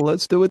 Okay, well,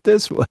 let's do it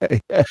this way.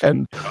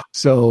 And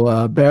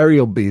so Barry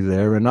will be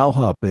there, and I'll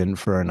hop in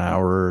for an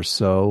hour or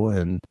so.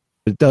 And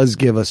it does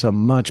give us a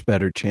much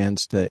better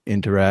chance to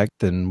interact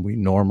than we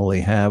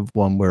normally have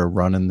when we're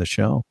running the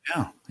show.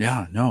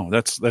 Yeah, no,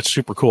 that's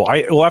super cool.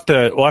 We'll have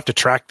to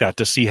track that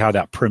to see how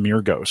that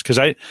premiere goes, because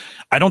I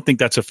don't think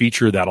that's a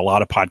feature that a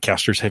lot of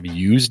podcasters have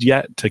used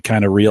yet to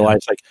kind of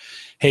realize like,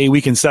 hey,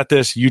 we can set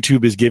this.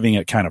 YouTube is giving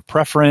it kind of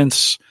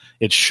preference.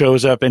 It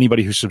shows up,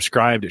 anybody who's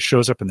subscribed, it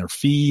shows up in their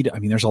feed. I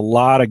mean, there's a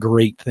lot of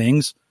great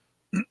things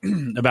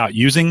about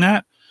using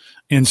that.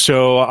 And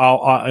so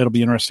it'll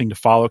be interesting to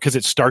follow, because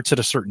it starts at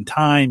a certain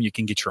time. You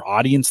can get your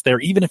audience there.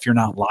 Even if you're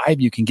not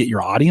live, you can get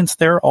your audience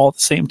there all at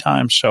the same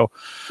time. So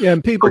yeah,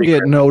 and people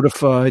get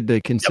notified.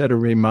 They can set a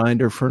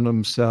reminder for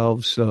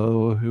themselves.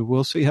 So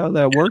we'll see how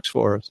that works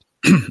for us.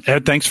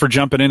 Ed, thanks for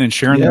jumping in and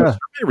sharing those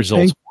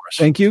results for us.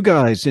 Thank you,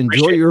 guys.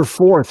 Enjoy your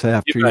 4th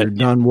after you're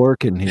done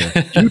working here.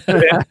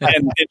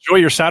 And enjoy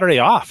your Saturday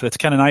off. That's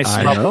kind of nice.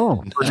 I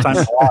know. First time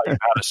in a while you've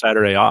had a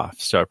Saturday off.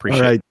 So I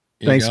appreciate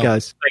it. Thanks,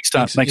 guys.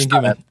 Thanks,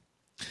 Tom.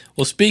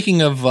 Well,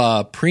 speaking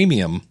of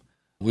premium,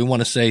 we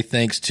want to say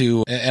thanks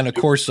to, and of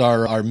course,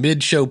 our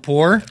mid-show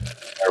pour.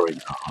 There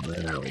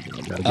we go.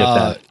 Get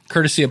that.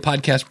 Courtesy of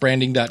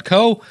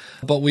podcastbranding.co.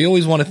 But we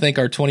always want to thank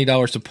our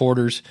 $20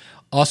 supporters.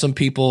 Awesome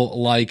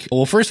people like,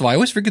 well, first of all, I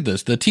always forget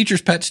this. The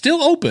Teacher's Pet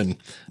still open,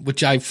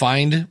 which I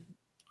find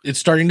it's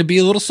starting to be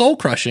a little soul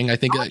crushing. I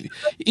think,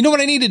 you know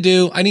what I need to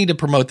do? I need to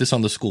promote this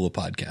on the School of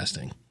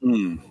Podcasting.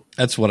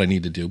 That's what I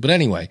need to do. But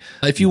anyway,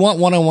 if you want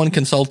one-on-one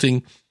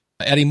consulting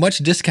at a much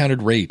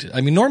discounted rate, I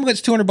mean, normally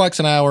it's $200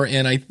 an hour,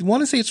 and I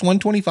want to say it's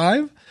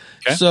 $125.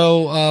 Okay.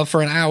 So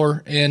for an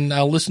hour, and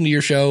I'll listen to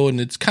your show, and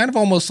it's kind of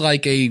almost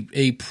like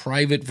a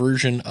private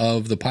version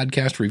of the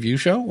podcast review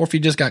show, or if you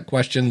just got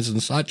questions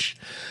and such.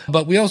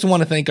 But we also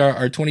want to thank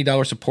our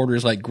 $20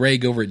 supporters like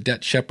Greg over at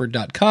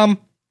DebtShepherd.com,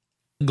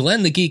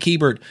 Glenn the Geek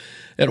Hebert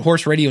at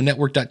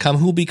HorseRadioNetwork.com,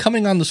 who will be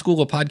coming on the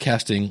School of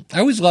Podcasting. I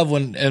always love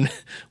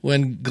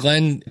when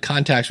Glenn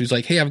contacts me. He's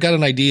like, hey, I've got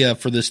an idea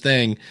for this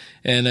thing.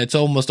 And it's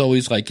almost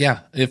always like,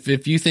 yeah,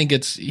 if you think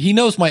he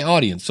knows my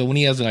audience. So when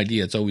he has an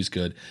idea, it's always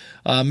good.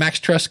 Max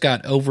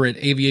Trescott over at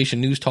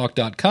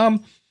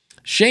AviationNewsTalk.com.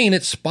 Shane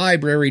at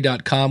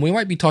Spybrary.com. We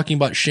might be talking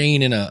about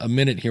Shane in a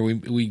minute here.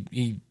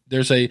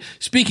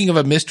 Speaking of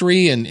a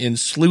mystery and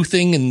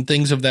sleuthing and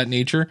things of that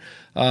nature,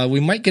 we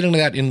might get into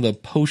that in the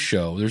post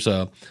show. There's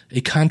a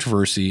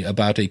controversy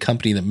about a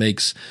company that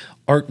makes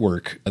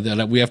artwork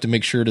that we have to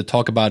make sure to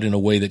talk about in a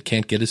way that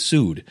can't get us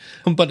sued.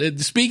 But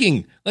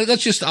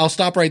I'll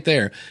stop right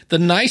there. The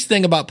nice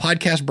thing about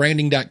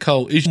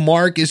podcastbranding.co is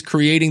Mark is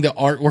creating the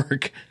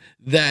artwork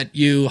that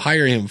you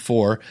hire him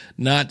for,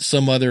 not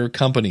some other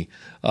company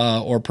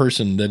or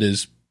person that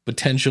is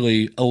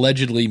potentially,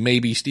 allegedly,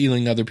 maybe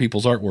stealing other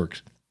people's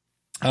artworks.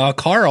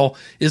 Carl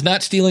is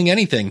not stealing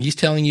anything. He's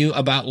telling you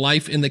about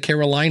life in the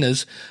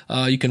Carolinas.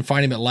 You can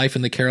find him at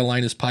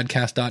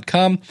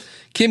lifeinthecarolinaspodcast.com.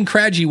 Kim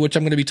Craggy, which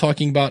I'm going to be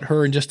talking about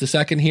her in just a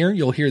second here.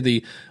 You'll hear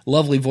the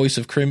lovely voice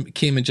of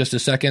Kim in just a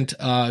second.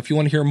 If you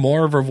want to hear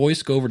more of her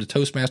voice, go over to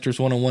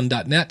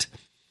Toastmasters101.net.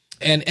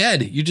 And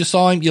Ed, you just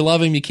saw him, you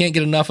love him, you can't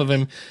get enough of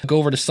him. Go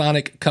over to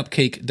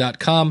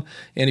soniccupcake.com.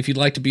 And if you'd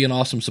like to be an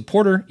awesome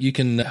supporter, you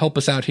can help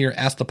us out here,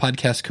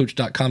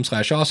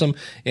 askthepodcastcoach.com/awesome.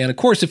 And of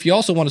course, if you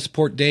also want to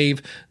support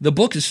Dave, the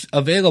book is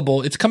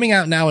available. It's coming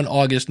out now in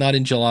August, not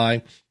in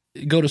July.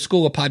 Go to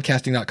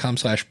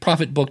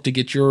schoolofpodcasting.com/profit book to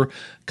get your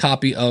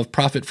copy of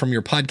Profit from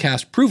Your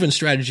Podcast, Proven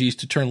Strategies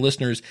to Turn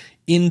Listeners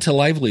into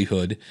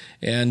Livelihood.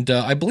 And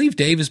I believe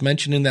Dave is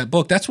mentioned in that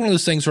book. That's one of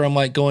those things where I'm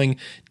like going,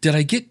 did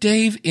I get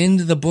Dave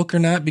into the book or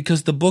not?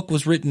 Because the book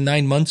was written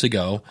 9 months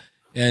ago.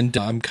 And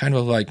I'm kind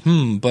of like,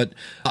 but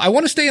I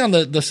want to stay on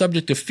the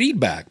subject of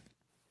feedback.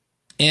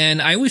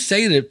 And I always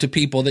say to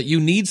people that you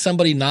need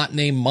somebody not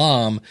named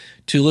Mom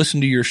to listen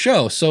to your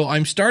show. So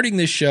I'm starting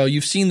this show.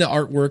 You've seen the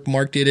artwork.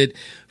 Mark did it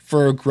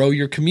for Grow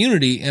Your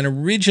Community. And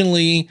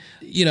originally,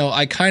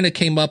 I kind of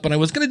came up and I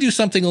was going to do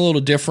something a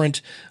little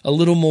different, a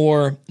little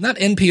more, not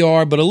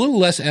NPR, but a little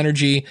less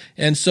energy.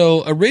 And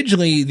so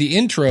originally the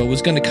intro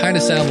was going to kind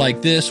of sound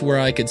like this, where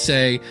I could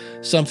say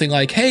something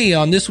like, hey,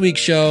 on this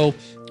week's show,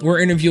 we're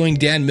interviewing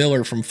Dan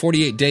Miller from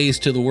 48 Days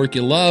to the Work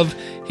You Love.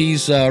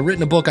 He's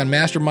written a book on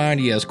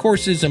Mastermind. He has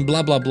courses and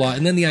blah, blah, blah.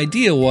 And then the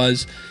idea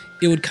was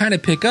it would kind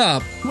of pick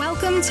up.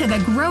 Welcome to the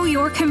Grow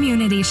Your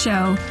Community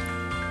Show.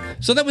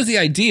 So that was the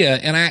idea,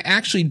 and I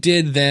actually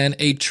did then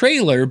a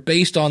trailer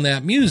based on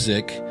that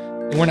music,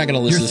 We're not going to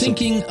listen You're to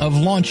thinking of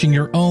launching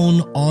your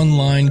own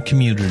online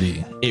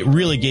community. It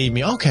really gave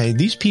me, okay,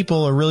 these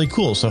people are really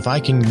cool. So if I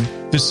can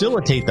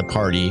facilitate the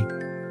party,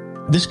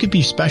 this could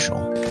be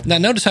special. Now,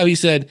 notice how he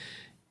said,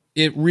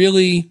 it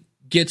really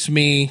gets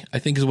me, I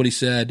think is what he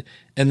said.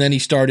 And then he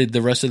started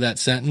the rest of that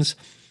sentence.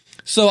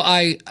 So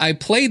I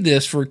played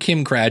this for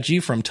Kim Craggy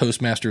from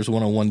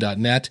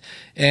Toastmasters101.net.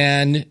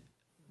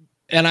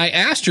 And I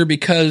asked her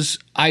because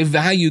I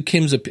value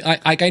Kim's opinion.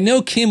 I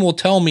know Kim will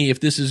tell me if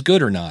this is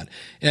good or not.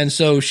 And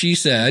so she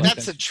said,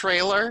 That's a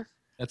trailer?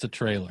 That's a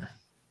trailer.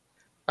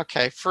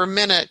 Okay, for a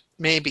minute,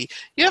 maybe.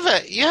 You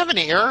have an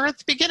error at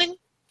the beginning?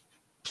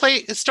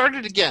 Start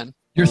it again.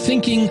 You're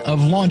thinking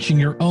of launching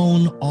your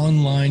own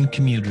online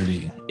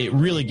community. It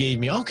really gave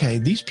me, okay,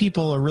 these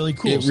people are really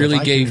cool. It really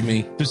gave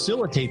me.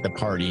 Facilitate the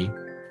party.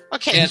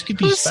 Okay, this could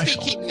be who's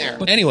special. speaking there?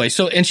 But anyway,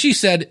 and she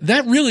said,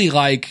 that really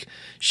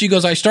she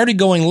goes, I started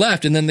going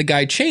left and then the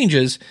guy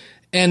changes.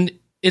 And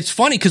it's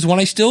funny because when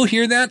I still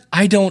hear that,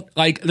 I don't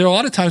there are a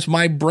lot of times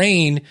my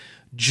brain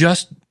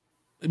just,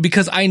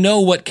 because I know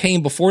what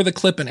came before the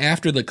clip and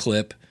after the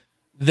clip,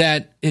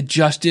 that it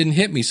just didn't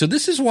hit me. So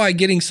this is why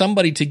getting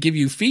somebody to give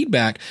you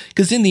feedback,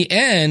 because in the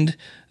end,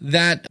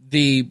 that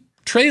the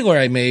trailer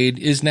I made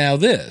is now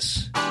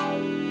this.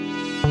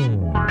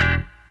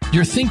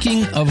 You're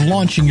thinking of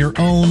launching your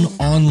own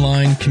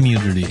online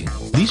community.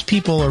 These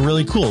people are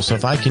really cool. So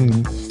if I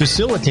can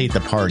facilitate the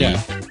party,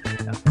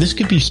 this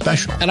could be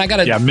special. And I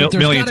got to,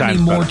 million times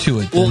be more better. to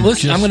it. Well,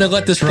 listen, I'm going to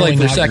let this play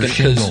for a second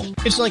because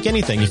it's like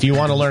anything. If you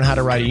want to learn how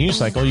to ride a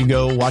unicycle, you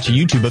go watch a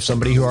YouTube of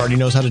somebody who already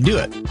knows how to do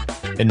it.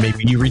 And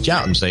maybe you reach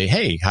out and say,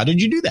 hey, how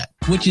did you do that?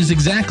 Which is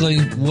exactly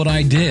what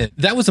I did.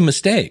 that was a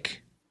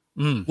mistake.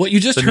 What you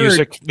just The heard,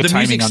 music, the the music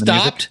timing on the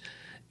stopped,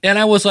 and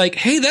I was like,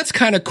 hey, that's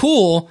kind of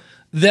cool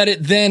that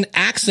it then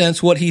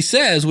accents what he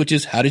says, which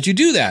is, how did you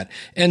do that?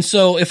 And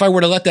so if I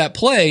were to let that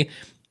play,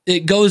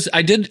 it goes,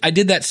 I did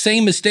that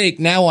same mistake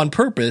now on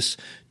purpose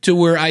to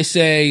where I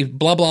say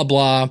blah, blah,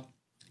 blah,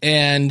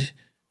 and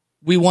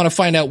we want to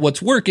find out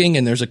what's working,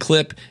 and there's a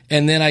clip,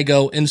 and then I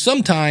go, and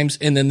sometimes,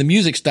 and then the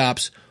music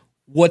stops,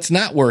 what's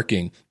not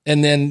working?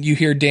 And then you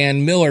hear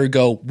Dan Miller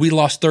go, we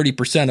lost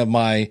 30% of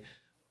my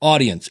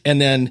audience.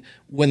 And then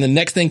when the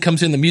next thing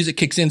comes in, the music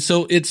kicks in.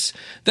 So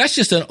that's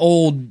just an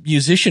old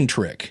musician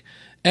trick.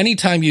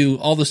 Anytime you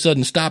all of a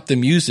sudden stop the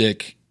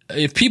music,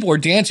 if people are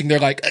dancing, they're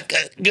like,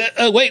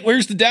 wait,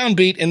 where's the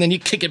downbeat? And then you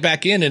kick it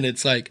back in and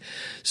it's like,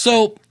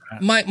 so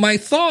my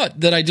thought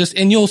that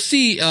and you'll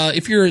see,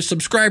 if you're a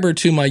subscriber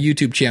to my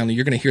YouTube channel,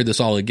 you're going to hear this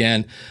all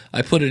again.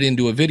 I put it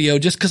into a video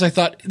just because I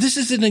thought this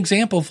is an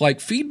example of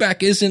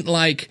feedback isn't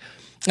like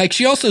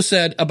she also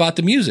said about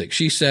the music.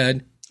 She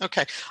said,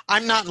 okay,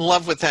 I'm not in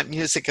love with that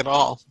music at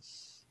all.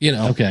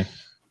 Okay.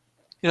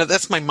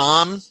 That's my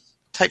mom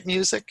type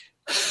music.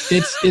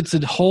 It's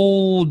a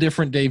whole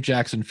different Dave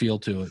Jackson feel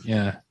to it.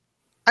 Yeah.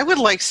 I would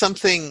like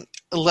something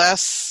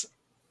less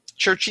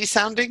churchy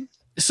sounding.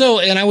 So,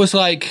 and I was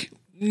like,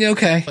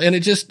 okay. And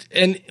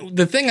and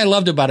the thing I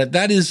loved about it,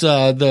 that is,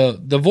 the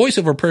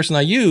voiceover person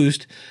I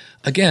used,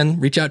 again,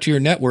 reach out to your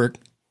network.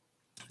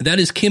 That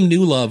is Kim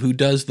Newlove, who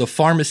does the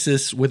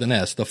pharmacist with an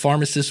S, the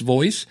pharmacist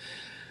voice.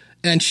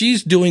 And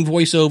she's doing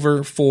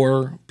voiceover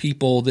for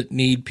people that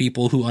need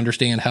people who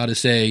understand how to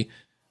say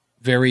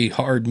very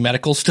hard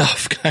medical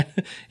stuff.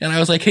 And I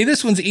was like, hey,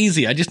 this one's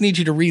easy. I just need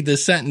you to read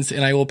this sentence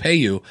and I will pay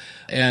you.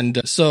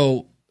 And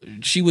so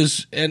she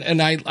was,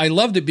 and I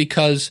loved it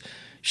because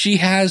she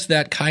has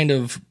that kind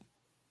of,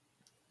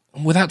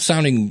 without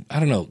sounding, I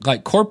don't know,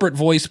 like corporate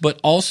voice,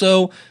 but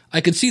also I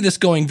could see this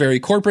going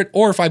very corporate.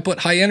 Or if I put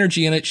high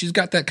energy in it, she's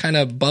got that kind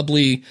of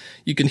bubbly,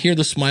 you can hear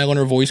the smile in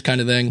her voice kind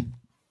of thing.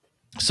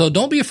 So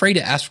don't be afraid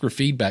to ask for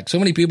feedback. So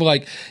many people are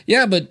like,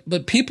 yeah,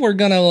 but people are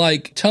going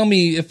to tell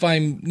me if I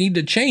need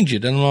to change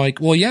it. And I'm like,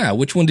 well, yeah,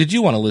 which one did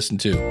you want to listen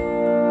to?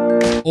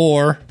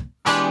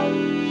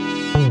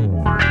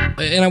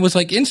 And I was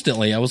like,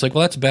 instantly, I was like,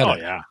 well, that's better. Oh,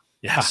 yeah.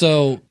 Yeah.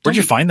 So where'd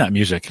you find that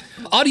music?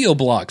 Audio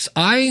Blocks.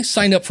 I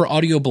signed up for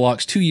Audio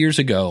Blocks 2 years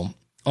ago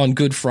on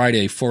Good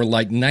Friday for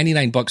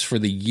 $99 for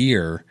the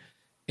year.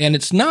 And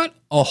it's not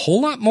a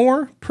whole lot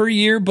more per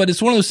year, but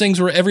it's one of those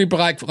things where every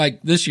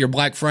this year,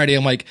 Black Friday,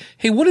 I'm like,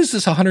 hey, what is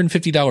this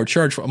 $150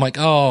 charge for? I'm like,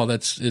 oh,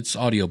 it's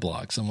Audio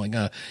Blocks. I'm like,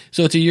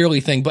 so it's a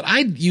yearly thing, but I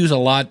use a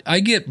lot.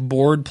 I get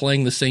bored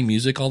playing the same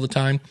music all the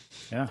time.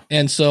 Yeah.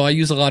 And so I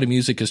use a lot of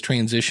music as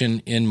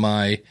transition in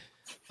my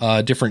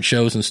different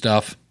shows and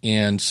stuff.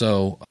 And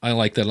so I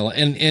like that a lot.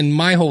 And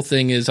my whole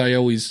thing is I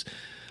always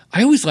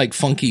like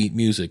funky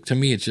music. To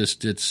me, that's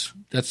good.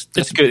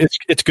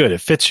 It's good.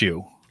 It fits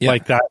you. Yeah.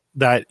 Like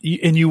that,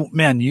 and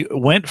you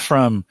went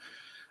from,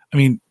 I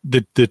mean,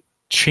 the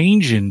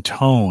change in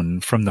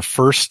tone from the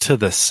first to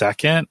the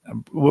second.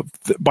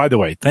 By the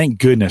way, thank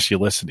goodness you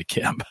listened to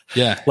Kim.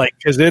 Yeah.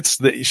 Cause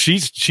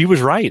she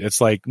was right. It's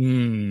like,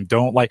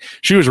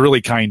 she was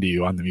really kind to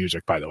you on the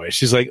music, by the way.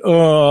 She's like,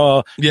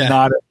 oh, yeah,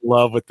 not in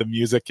love with the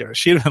music.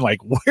 She'd have been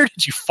like, where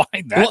did you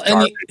find that?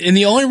 Well, and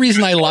the only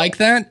reason I like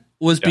that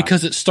was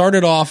because it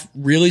started off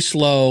really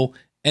slow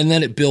and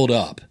then it built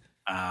up.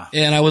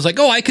 And I was like,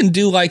 oh, I can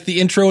do like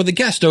the intro of the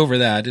guest over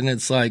that. And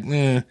it's like,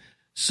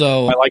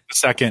 so I like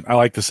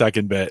the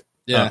second bit.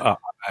 Yeah.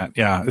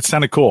 Yeah. It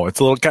sounded cool. It's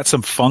got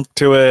some funk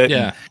to it.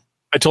 Yeah.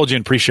 I told you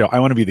in pre-show, I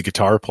want to be the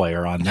guitar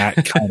player on that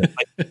kind of.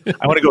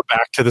 I want to go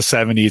back to the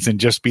 70s and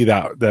just be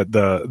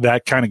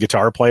that kind of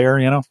guitar player,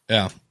 you know?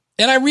 Yeah.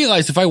 And I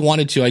realized if I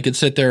wanted to, I could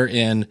sit there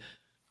and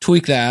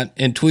tweak that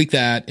and tweak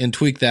that and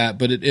tweak that.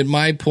 But at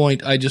my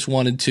point, I just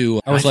wanted to.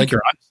 I was like,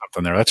 you're on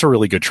something there. That's a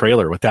really good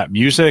trailer with that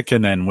music,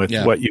 and then with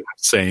what you were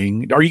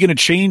saying. Are you going to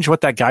change what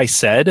that guy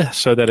said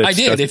so that it's I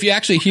did. If you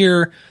actually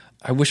hear.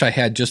 I wish I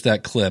had just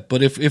that clip,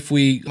 but I'm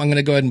going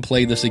to go ahead and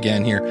play this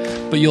again here.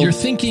 But you're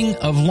thinking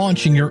of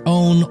launching your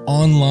own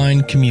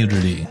online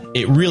community.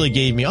 It really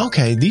gave me,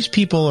 okay, these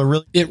people are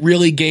really. It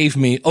really gave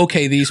me,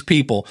 okay, these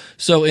people.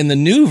 So in the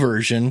new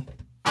version,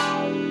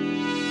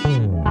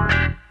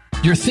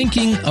 you're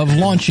thinking of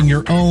launching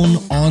your own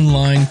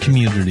online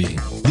community.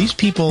 These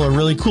people are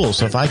really cool.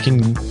 So if I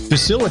can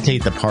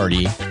facilitate the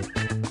party,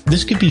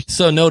 this could be.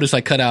 So notice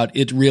I cut out.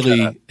 It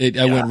really.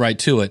 I went right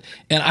to it,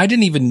 and I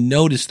didn't even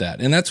notice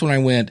that. And that's when I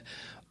went,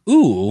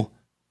 "Ooh,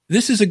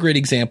 this is a great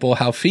example of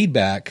how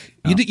feedback.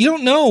 You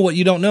don't know what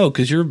you don't know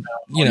because you're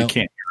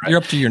you're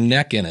up to your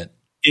neck in it."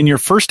 In your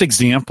first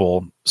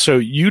example, so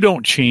you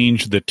don't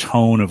change the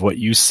tone of what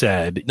you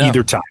said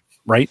either time,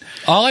 right?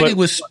 All I did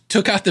was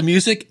took out the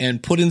music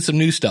and put in some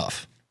new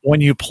stuff.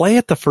 When you play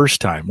it the first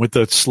time with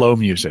the slow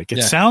music,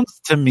 it sounds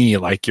to me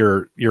like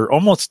you're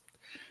almost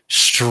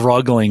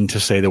struggling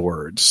to say the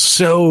words.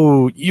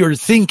 So you're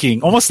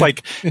thinking, almost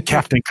like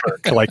Captain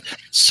Kirk, like,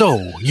 so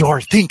you're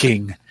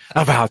thinking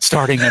about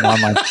starting an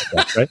online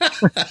project, right?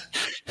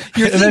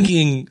 You're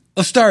thinking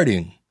of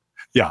starting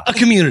a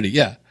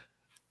community,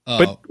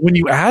 but when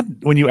you add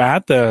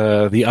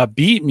the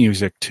upbeat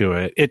music to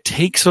it, it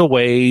takes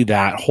away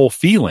that whole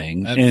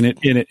feeling, and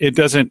it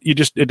doesn't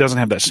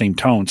have that same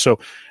tone. So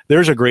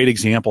there's a great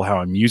example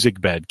how a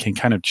music bed can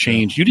kind of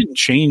change. You didn't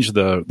change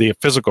the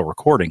physical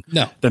recording.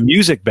 No, the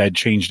music bed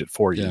changed it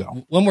for you.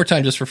 Though. One more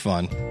time, just for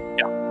fun.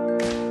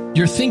 Yeah.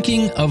 You're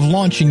thinking of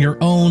launching your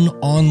own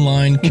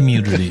online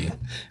community,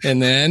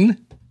 and then.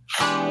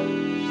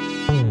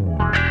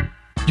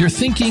 You're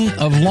thinking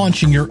of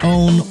launching your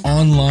own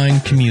online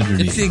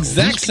community. It's the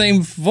exact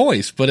same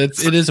voice, but it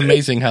is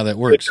amazing how that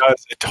works. It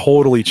does. It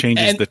totally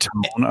changes the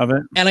tone of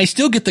it. And I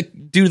still get to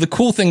do the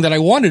cool thing that I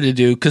wanted to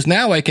do, because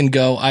now I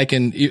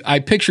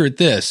picture it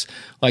this.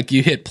 Like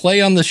you hit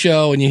play on the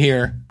show and you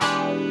hear,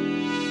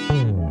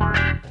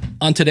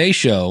 on today's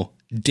show,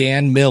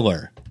 Dan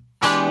Miller.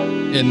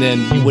 And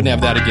then you wouldn't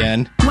have that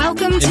again.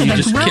 Welcome to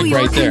the Grow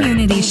Your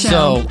Community Show.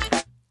 So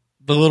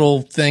the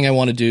little thing I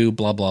want to do,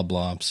 blah, blah,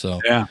 blah. So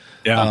yeah.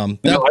 I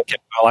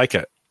like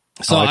it.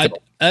 So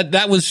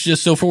that was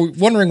just, so for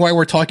wondering why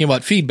we're talking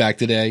about feedback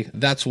today,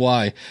 that's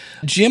why.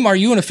 Jim, are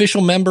you an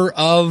official member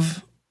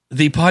of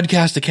the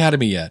Podcast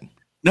Academy yet?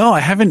 No, I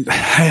haven't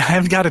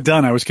got it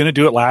done. I was going to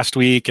do it last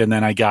week, and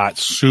then I got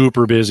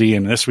super busy,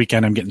 and this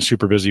weekend I'm getting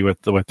super busy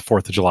with the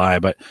 4th of July.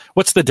 But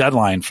what's the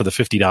deadline for the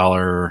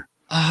 $50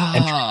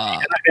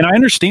 entry? And I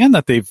understand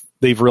that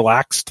they've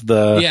relaxed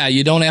the. Yeah,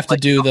 you don't have to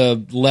do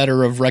the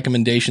letter of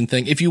recommendation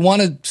thing. If you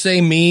want to say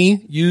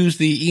me, use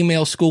the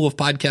email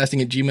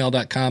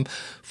schoolofpodcasting@gmail.com.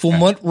 From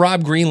what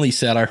Rob Greenlee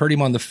said, I heard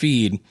him on the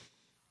feed,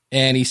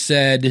 and he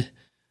said,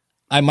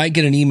 I might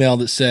get an email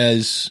that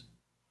says,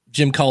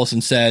 Jim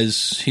Collison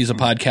says he's a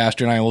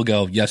podcaster, and I will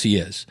go, yes, he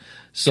is.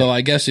 So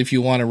I guess if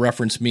you want to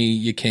reference me,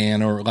 you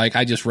can, or like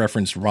I just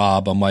referenced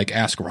Rob. I'm like,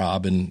 ask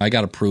Rob, and I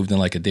got approved in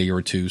like a day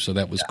or two, so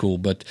that was cool.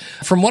 But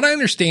from what I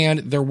understand,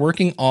 they're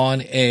working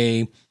on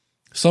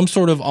some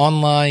sort of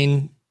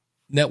online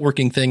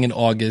networking thing in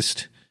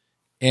August,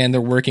 and they're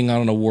working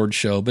on an award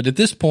show. But at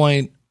this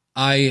point,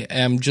 I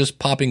am just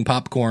popping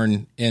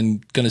popcorn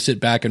and going to sit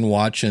back and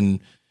watch,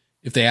 and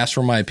if they ask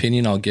for my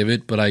opinion, I'll give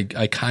it. But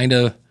I kind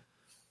of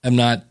am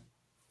not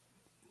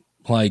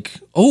like,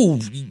 oh,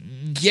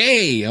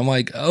 yay. I'm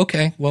like,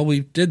 okay, well,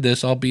 we did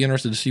this. I'll be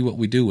interested to see what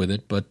we do with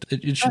it, but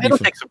it should It'll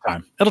take some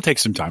time. It'll take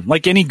some time.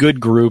 Like any good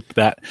group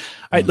that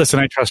listen,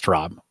 I trust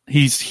Rob.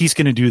 He's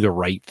going to do the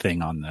right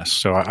thing on this.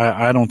 So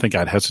I don't think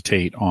I'd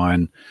hesitate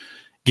on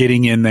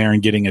getting in there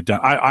and getting it done.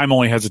 I'm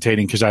only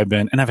hesitating because I've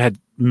had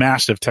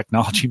massive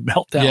technology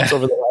meltdowns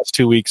over the last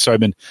 2 weeks. So I've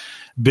been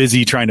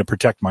busy trying to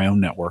protect my own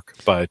network,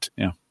 but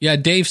yeah.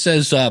 Dave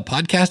says,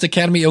 Podcast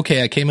Academy.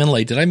 Okay. I came in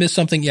late. Did I miss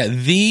something? Yeah.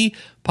 The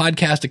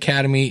Podcast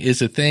Academy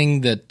is a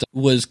thing that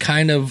was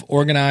kind of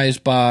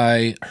organized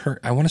by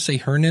I want to say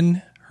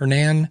Hernan,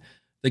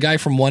 the guy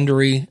from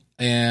Wondery,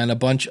 and a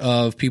bunch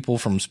of people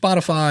from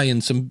Spotify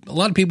and a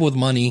lot of people with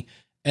money.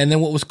 And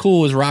then what was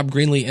cool is Rob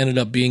Greenlee ended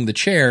up being the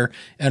chair,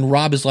 and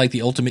Rob is like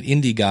the ultimate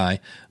indie guy.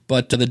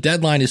 But the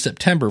deadline is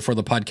September for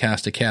the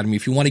Podcast Academy.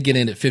 If you want to get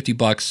in at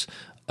 $50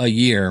 a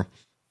year,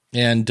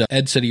 and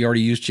Ed said he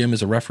already used Jim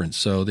as a reference,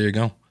 so there you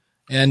go.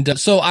 And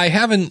so I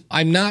have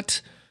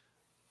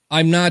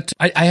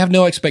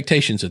no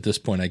expectations at this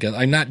point. I guess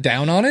I'm not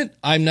down on it.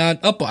 I'm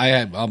not up.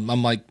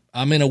 I'm like,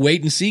 I'm in a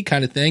wait and see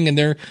kind of thing, and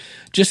they're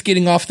just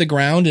getting off the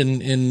ground,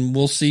 and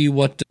we'll see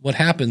what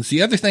happens.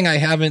 The other thing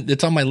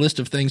that's on my list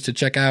of things to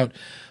check out,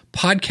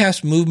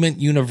 Podcast Movement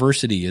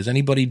University. Has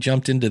anybody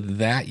jumped into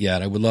that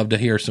yet? I would love to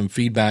hear some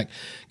feedback,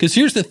 because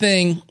here's the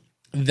thing,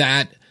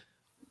 that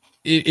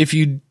if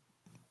you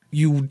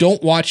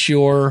don't watch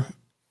your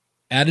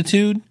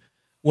attitude,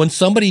 when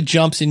somebody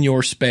jumps in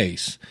your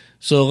space,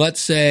 so let's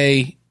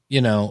say,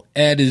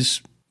 Ed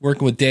is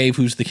working with Dave,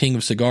 who's the king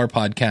of cigar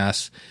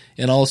podcasts,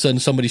 and all of a sudden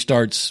somebody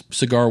starts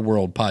Cigar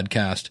World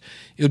podcast,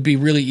 it would be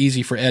really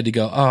easy for Ed to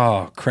go,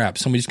 oh, crap,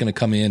 somebody's going to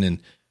come in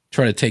and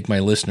try to take my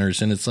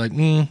listeners. And it's like,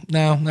 no,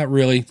 not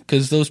really,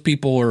 because those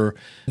people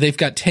they've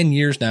got 10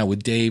 years now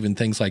with Dave and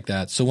things like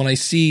that. So when I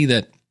see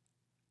that,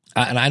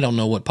 and I don't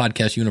know what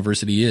Podcast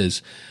University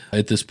is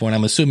at this point,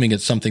 I'm assuming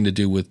it's something to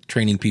do with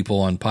training people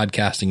on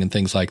podcasting and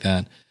things like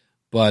that.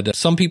 But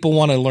some people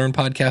want to learn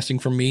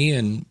podcasting from me,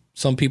 and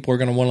some people are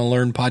going to want to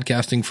learn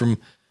podcasting from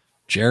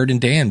Jared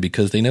and Dan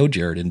because they know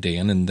Jared and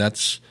Dan, and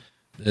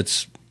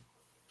it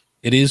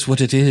is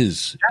what it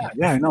is.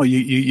 Yeah, no,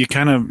 you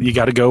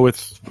got to go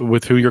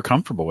with who you're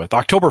comfortable with.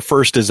 October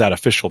 1st is that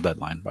official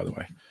deadline, by the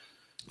way,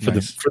 for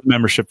the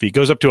membership fee. It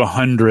goes up to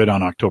 $100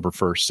 on October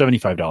 1st,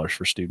 $75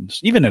 for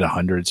students. Even at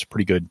 $100, it's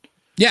pretty good.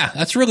 Yeah,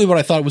 that's really what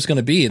I thought it was going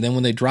to be. And then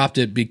when they dropped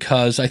it,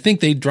 because I think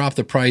they dropped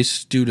the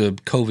price due to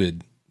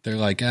COVID, they're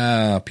like,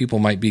 people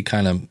might be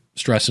kind of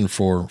stressing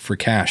for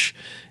cash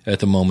at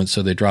the moment,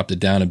 so they dropped it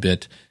down a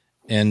bit.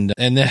 And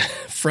then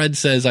Fred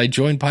says, I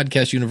joined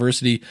Podcast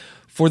University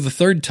for the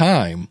third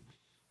time.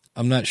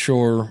 I'm not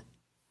sure.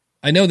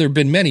 I know there have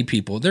been many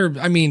people there.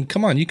 I mean,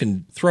 come on, you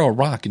can throw a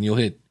rock and you'll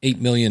hit 8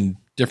 million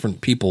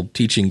different people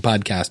teaching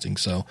podcasting.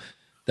 So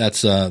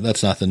that's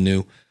nothing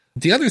new.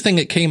 The other thing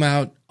that came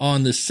out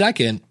on the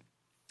 2nd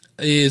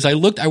is I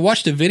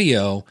watched a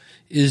video,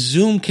 is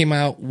Zoom came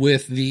out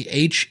with the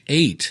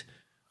H8,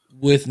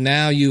 with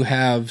now you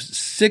have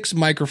 6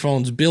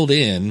 microphones built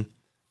in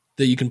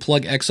that you can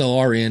plug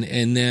XLR in,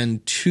 and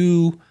then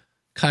 2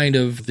 kind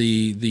of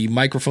the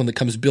microphone that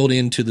comes built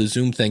into the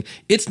Zoom thing.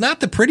 It's not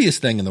the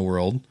prettiest thing in the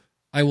world,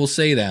 I will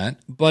say that,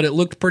 but it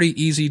looked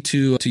pretty easy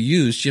to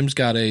use. Jim's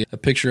got a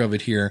picture of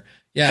it here.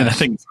 Yeah. And I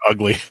think it's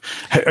ugly.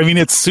 I mean,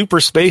 it's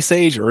super space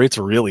age, or it's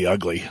really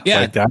ugly.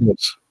 Yeah. Like that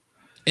is.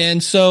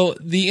 And so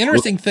the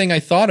interesting thing I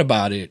thought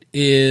about it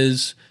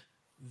is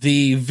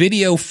the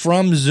video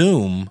from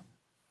Zoom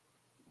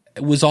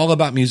was all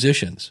about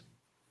musicians,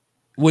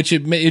 which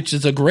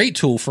is a great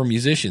tool for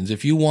musicians.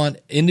 If you want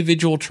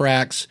individual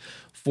tracks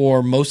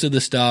for most of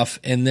the stuff,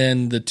 and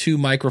then the 2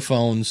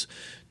 microphones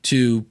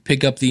to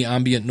pick up the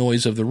ambient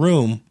noise of the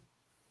room,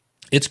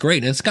 it's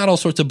great. And it's got all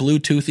sorts of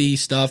Bluetoothy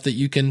stuff that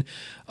you can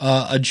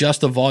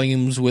adjust the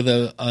volumes with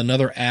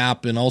another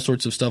app and all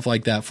sorts of stuff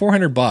like that.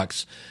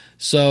 $400.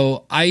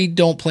 So I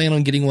don't plan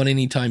on getting one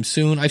anytime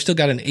soon. I've still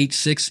got an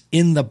H6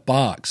 in the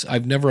box.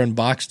 I've never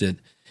unboxed it.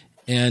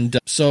 And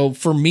so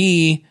for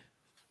me,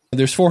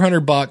 there's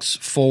 $400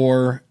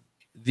 for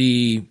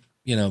the,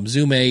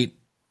 Zoom 8,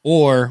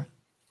 or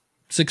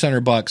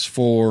 $600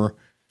 for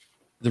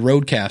the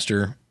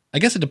Rodecaster. I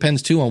guess it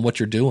depends too on what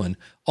you're doing.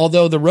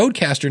 Although the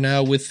Rodecaster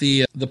now with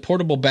the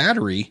portable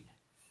battery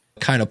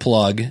kind of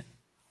plug,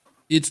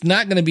 it's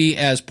not going to be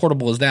as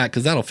portable as that,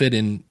 because that'll fit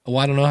in. Well,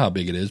 I don't know how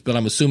big it is, but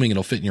I'm assuming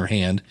it'll fit in your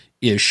hand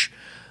ish.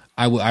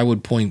 I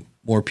would point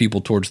more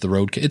people towards the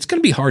Rodecaster. It's going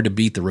to be hard to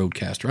beat the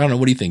Rodecaster. I don't know.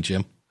 What do you think,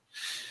 Jim?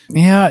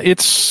 Yeah,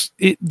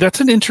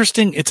 that's an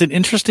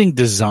interesting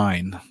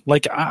design.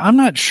 Like, I'm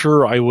not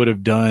sure I would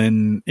have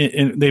done,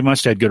 and they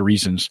must have had good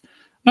reasons.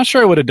 I'm not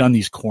sure I would have done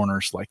these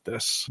corners like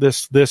this.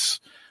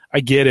 I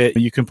get it.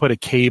 You can put a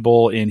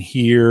cable in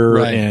here,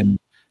 right, and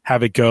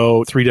have it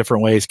go 3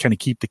 different ways, kind of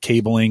keep the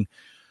cabling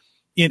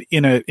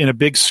in a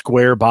big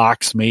square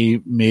box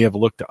may have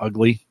looked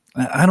ugly.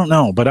 I don't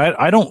know, but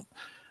I don't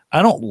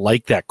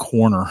like that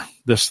corner,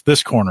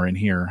 this corner in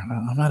here.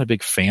 I'm not a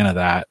big fan of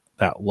that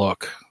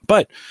look.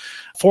 But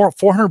for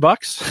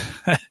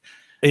 $400,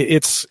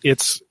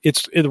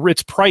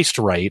 it's priced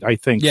right, I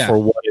think, for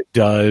what it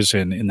does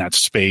and in that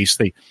space.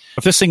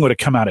 If this thing would have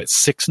come out at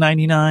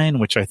 $699,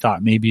 which I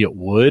thought maybe it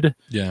would,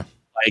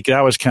 like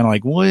that was kind of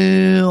like,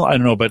 well, I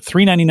don't know, but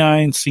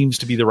 $399 seems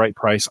to be the right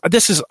price.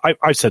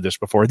 I've said this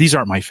before. These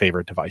aren't my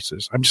favorite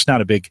devices. I'm just not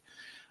a big.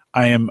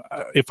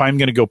 If I'm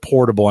going to go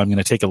portable, I'm going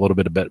to take a little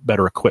bit of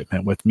better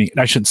equipment with me.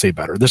 I shouldn't say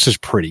better. This is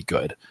pretty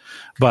good,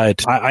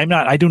 but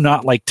I do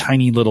not like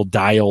tiny little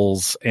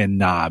dials and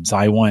knobs.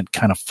 I want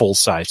kind of full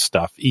size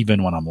stuff,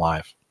 even when I'm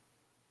live.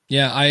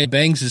 Yeah.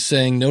 Bangs is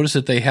saying, notice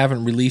that they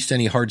haven't released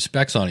any hard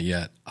specs on it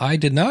yet. I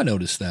did not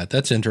notice that.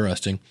 That's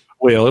interesting.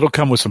 Well, it'll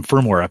come with some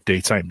firmware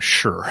updates, I'm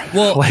sure.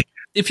 Well,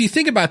 if you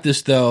think about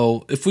this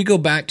though, if we go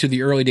back to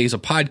the early days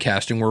of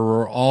podcasting where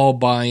we're all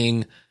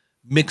buying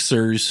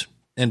mixers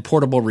and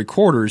portable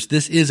recorders,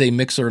 this is a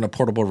mixer and a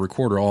portable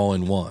recorder all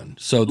in one.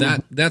 So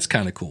that's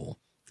kind of cool.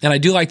 And I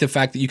do like the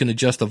fact that you can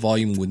adjust the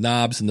volume with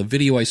knobs. In the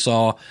video I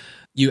saw,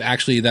 you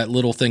actually, that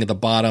little thing at the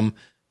bottom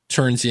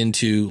turns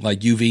into like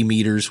UV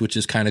meters, which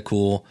is kind of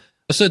cool.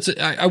 So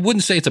I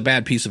wouldn't say it's a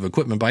bad piece of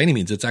equipment by any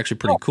means. It's actually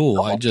pretty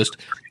cool.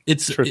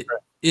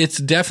 It's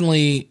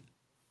definitely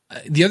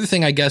the other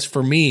thing, I guess,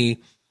 for me.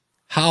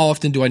 How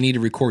often do I need to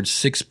record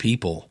 6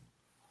 people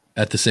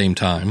at the same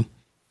time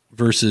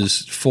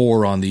versus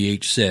 4 on the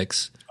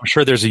H6? I'm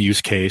sure there's a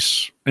use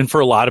case, and for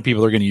a lot of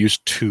people, they're going to use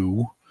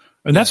 2,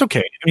 and that's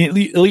okay. I mean,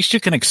 at least you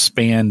can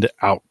expand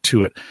out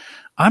to it.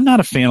 I'm not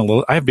a fan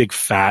of I have big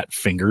fat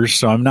fingers,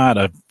 so I'm not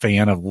a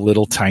fan of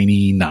little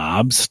tiny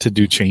knobs to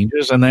do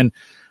changes. And then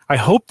I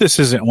hope this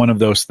isn't one of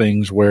those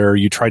things where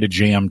you try to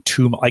jam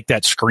too much, like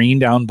that screen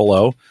down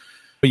below,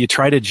 but you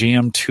try to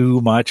jam too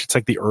much. It's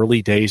like the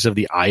early days of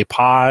the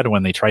iPod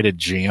when they try to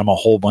jam a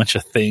whole bunch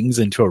of things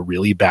into a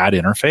really bad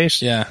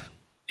interface. Yeah.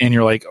 And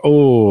you're like,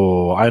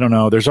 oh, I don't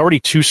know. There's already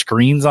 2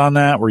 screens on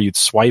that where you'd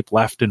swipe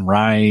left and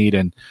right.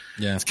 And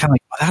it's kind of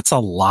like, well, that's a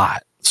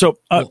lot. So,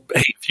 hey,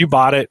 if you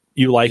bought it,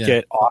 you like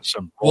it,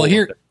 awesome. Well,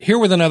 here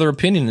with another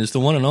opinion is the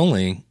one and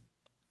only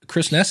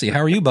Chris Nesi.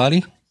 How are you,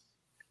 buddy?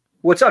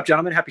 What's up,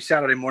 gentlemen? Happy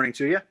Saturday morning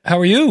to you. How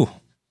are you?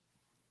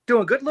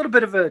 Doing good. A little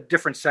bit of a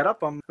different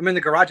setup. I'm in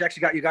the garage.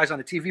 Actually got you guys on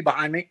the TV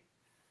behind me.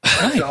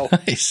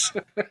 Nice.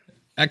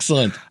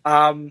 Excellent.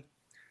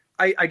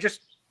 I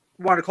just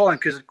wanted to call in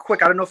because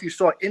quick, I don't know if you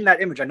saw in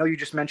that image. I know you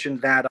just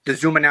mentioned that the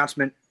Zoom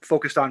announcement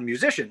focused on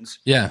musicians.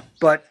 Yeah.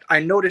 But I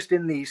noticed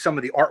in some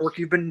of the artwork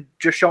you've been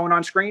just showing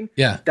on screen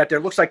that there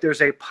looks like there's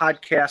a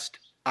podcast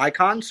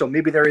icon. So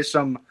maybe there is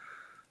some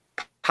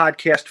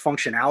podcast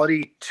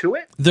functionality to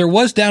it. There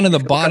was down in the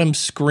bottom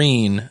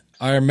screen.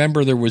 I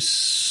remember there was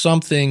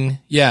something.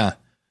 Yeah.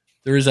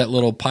 There is that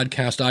little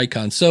podcast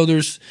icon. So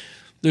there's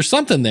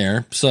something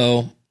there.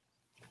 So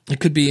it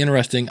could be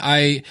interesting.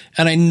 I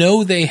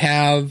know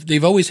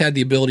they've always had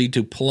the ability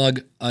to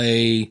plug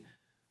a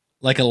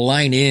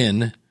line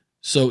in.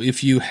 So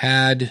if you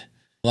had,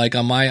 like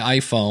on my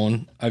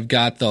iPhone, I've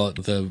got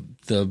the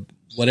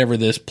whatever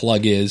this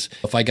plug is.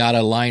 If I got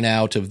a line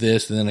out of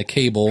this and then a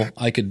cable,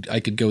 I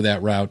could go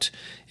that route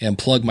and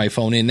plug my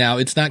phone in. Now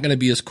it's not going to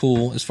be as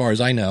cool as far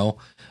as I know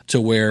to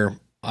where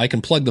I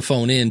can plug the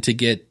phone in to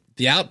get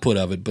the output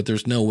of it, but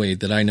there's no way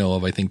that I know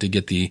of, I think, to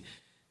get the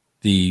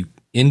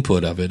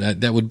input of it.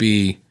 That would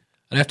be,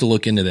 I'd have to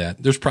look into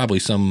that. There's probably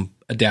some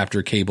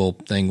adapter cable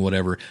thing,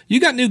 whatever.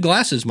 You got new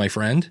glasses, my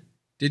friend.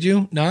 Did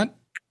you not?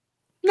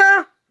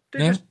 Nah,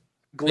 they're just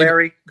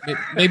glary.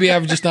 Maybe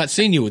I've just not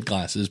seen you with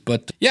glasses,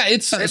 but yeah,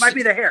 it might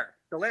be the hair.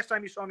 The last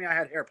time you saw me, I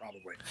had hair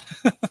probably.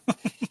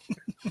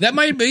 That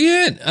might be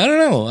it. I don't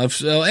know.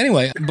 So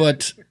anyway,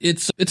 but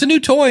it's a new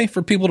toy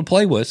for people to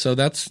play with, so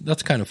that's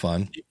kind of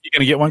fun. You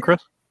gonna get one, Chris?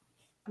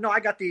 No, I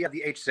got the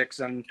H6,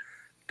 and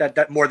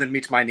that more than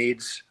meets my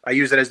needs. I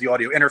use it as the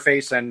audio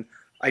interface, and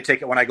I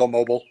take it when I go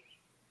mobile.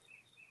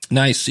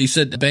 Nice. He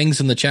said,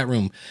 Bangs in the chat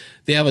room,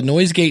 they have a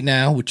noise gate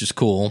now, which is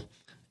cool,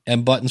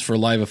 and buttons for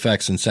live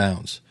effects and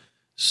sounds.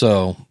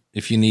 So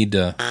if you need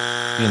to,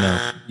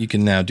 you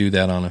can now do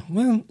that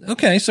on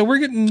okay. So we're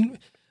getting,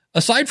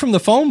 aside from the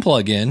phone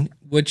plug-in,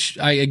 which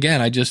I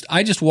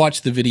just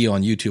watched the video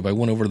on YouTube. I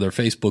went over to their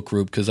Facebook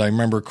group because I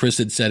remember Chris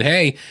had said,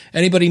 hey,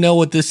 anybody know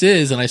what this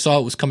is? And I saw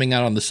it was coming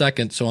out on the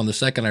 2nd. So on the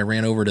 2nd, I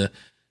ran over to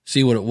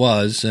see what it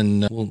was,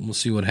 and we'll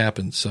see what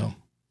happens. So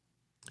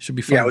it should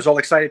be fun. Yeah, I was all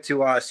excited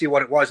to see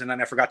what it was, and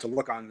then I forgot to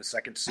look on the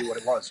 2nd to see what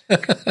it was.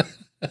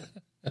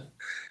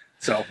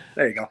 So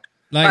there you go.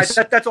 Nice.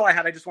 All right, that's all I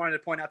had. I just wanted to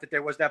point out that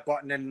there was that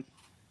button, and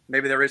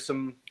maybe there is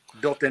some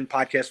built-in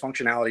podcast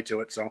functionality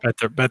to it. So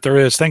bet there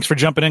is. Thanks for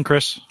jumping in,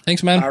 Chris.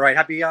 Thanks, man. All right.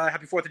 Happy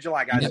 4th of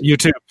July, guys. You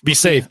too. Be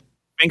safe.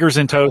 Fingers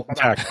and toes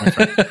intact.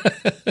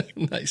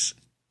 Nice.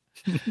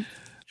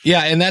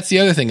 Yeah, and that's the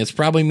other thing. It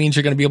probably means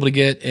you're going to be able to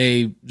get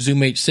a Zoom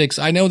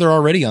H6. I know they're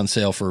already on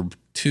sale for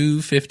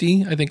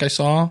 $250. I think I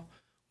saw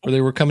where they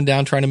were coming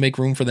down trying to make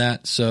room for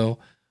that. So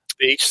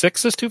the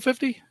H6 is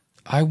 $250.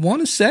 I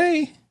want to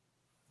say,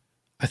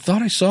 I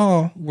thought I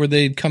saw where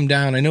they'd come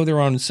down. I know they're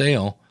on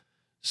sale.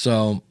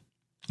 So,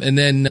 and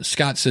then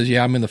Scott says,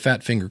 yeah, I'm in the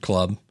fat finger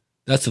club.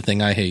 That's the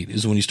thing I hate,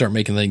 is when you start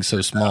making things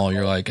so small,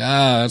 you're like,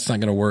 that's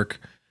not going to work.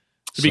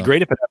 It'd be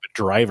great if it had a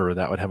driver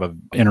that would have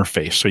an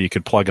interface so you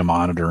could plug a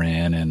monitor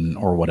in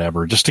or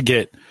whatever, just to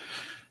get,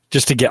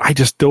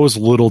 those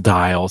little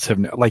dials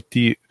have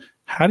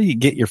how do you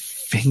get your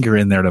finger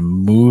in there to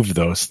move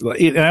those?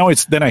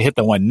 Then I hit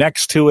the one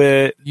next to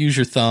it. Use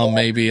your thumb,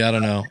 maybe. I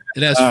don't know.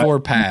 It has 4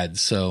 pads,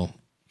 so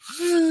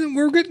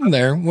we're getting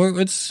there.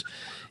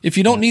 If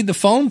you don't need the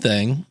phone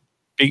thing,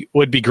 it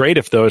would be great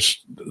if those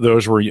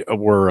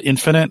were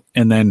infinite,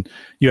 and then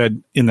you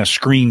had in the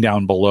screen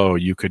down below,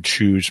 you could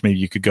choose. Maybe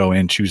you could go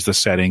in, choose the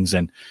settings,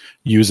 and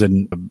use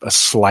a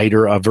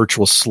slider, a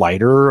virtual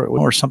slider,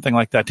 or something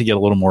like that to get a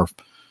little more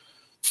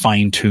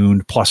fine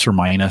tuned, plus or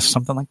minus,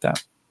 something like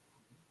that.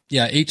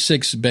 Yeah,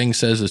 H6 Bang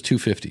says is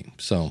 $250.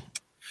 So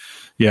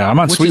yeah, I'm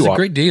on Sweetwater. Which is a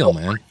great deal,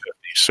 man.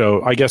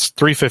 So I guess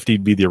 $350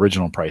 would be the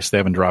original price. They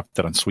haven't dropped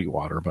that on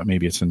Sweetwater, but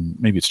maybe it's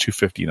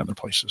 $250 in other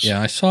places.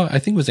 Yeah, I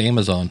think it was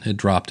Amazon had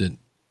dropped it,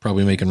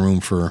 probably making room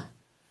for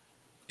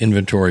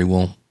inventory.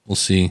 We'll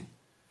see.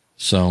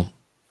 So,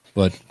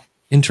 but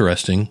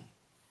interesting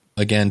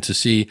again to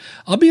see.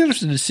 I'll be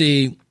interested to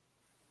see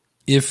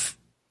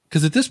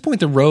because at this point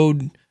the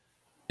road,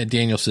 and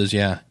Daniel says,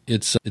 yeah,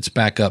 it's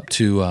back up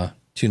to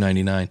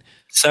 $2.99.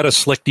 Set a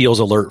Slick Deals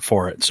alert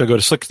for it. So go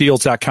to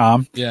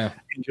slickdeals.com. Yeah.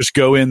 And just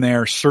go in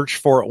there, search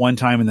for it one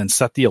time, and then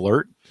set the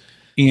alert.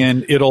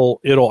 And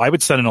it'll. I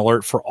would set an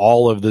alert for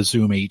all of the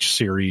Zoom H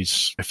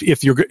series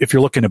if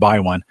you're looking to buy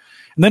one,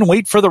 and then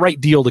wait for the right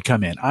deal to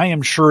come in. I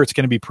am sure it's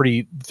going to be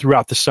pretty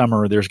throughout the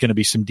summer. There's going to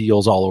be some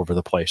deals all over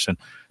the place, and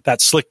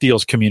that Slick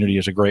Deals community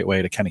is a great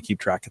way to kind of keep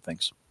track of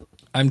things.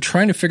 I'm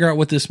trying to figure out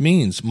what this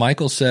means.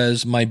 Michael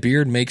says my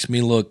beard makes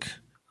me look,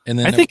 and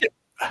then I think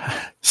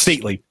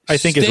stately. I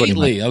think stately. Is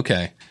what he meant.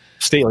 Okay.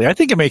 Stately. I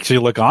think it makes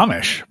you look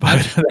Amish.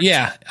 But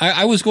yeah,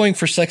 I was going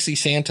for sexy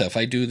Santa. If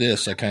I do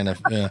this, I kind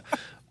of.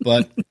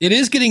 But it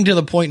is getting to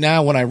the point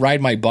now when I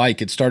ride my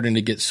bike, it's starting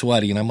to get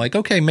sweaty, and I'm like,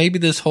 okay, maybe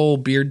this whole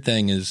beard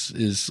thing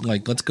is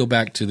like, let's go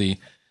back to the.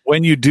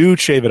 When you do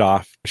shave it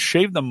off,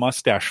 shave the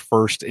mustache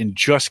first and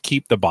just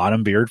keep the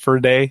bottom beard for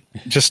a day.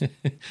 Just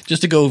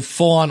to go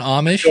full on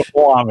Amish.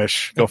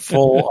 Go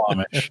full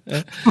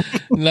Amish.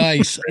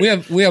 Nice.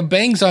 We have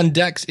bangs on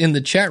decks in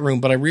the chat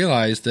room, but I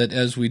realized that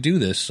as we do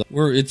this,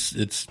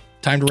 it's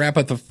time to wrap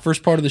up the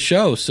first part of the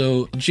show.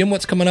 So, Jim,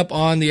 what's coming up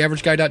on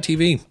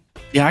theaverageguy.tv?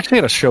 Yeah, I actually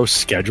had a show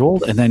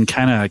scheduled and then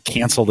kind of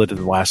canceled it at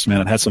the last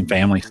minute. Had some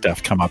family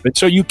stuff come up. And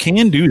so you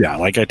can do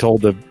that. Like I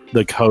told the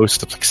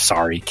host, I was like,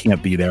 sorry,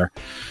 can't be there.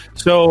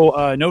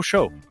 So no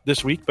show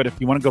this week. But if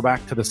you want to go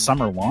back to the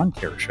summer lawn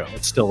care show,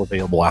 it's still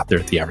available out there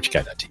at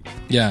theaverageguy.tv.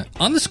 Yeah.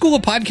 On the School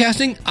of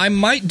Podcasting, I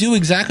might do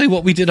exactly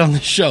what we did on the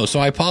show. So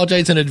I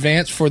apologize in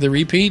advance for the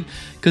repeat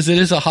because it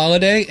is a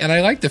holiday and I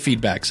like the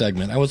feedback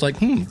segment. I was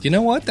like, you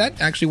know what?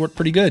 That actually worked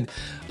pretty good.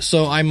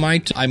 So I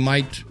might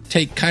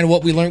take kind of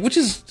what we learned, which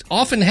is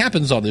often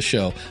happens on the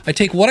show. I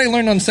take what I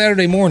learned on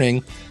Saturday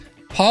morning,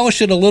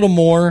 polish it a little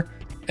more,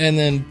 and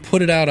then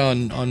put it out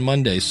on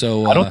Monday.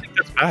 So I don't think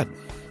that's bad.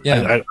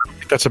 Yeah, I don't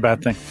think that's a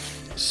bad thing.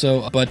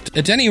 So, but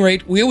at any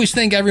rate, we always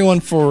thank everyone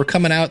for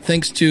coming out.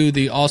 Thanks to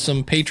the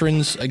awesome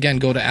patrons. Again,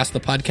 go to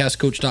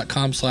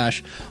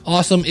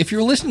askthepodcastcoach.com/awesome. If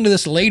you're listening to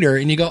this later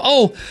and you go,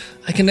 oh,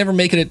 I can never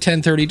make it at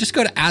 10:30, just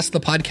go to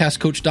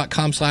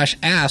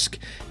askthepodcastcoach.com/ask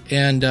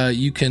and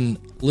you can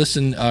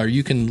listen or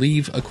you can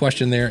leave a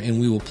question there and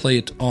we will play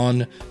it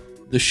on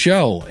the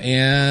show.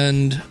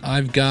 And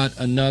I've got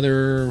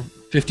another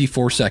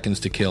 54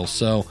 seconds to kill.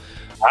 So,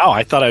 wow,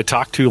 I thought I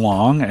talked too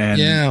long. And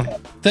yeah,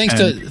 thanks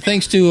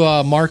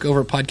to Mark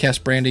over at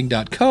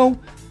podcastbranding.co.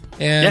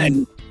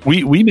 And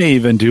we may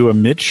even do a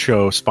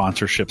mid-show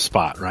sponsorship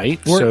spot, right?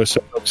 So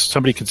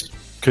somebody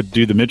could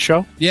do the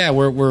mid-show. Yeah,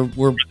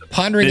 we're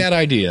pondering that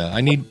idea.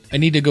 I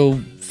need to go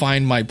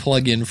find my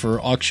plug-in for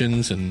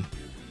auctions, and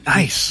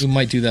nice. We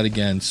might do that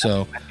again.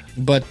 So,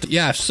 but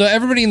yeah, so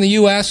everybody in the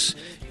U.S.,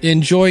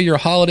 enjoy your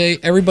holiday.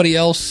 Everybody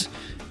else,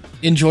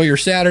 enjoy your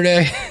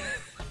Saturday.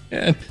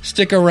 And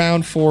stick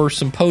around for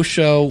some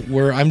post-show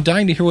where I'm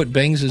dying to hear what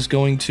Bangs is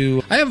going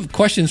to. I have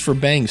questions for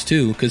Bangs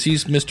too, because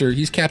he's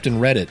Captain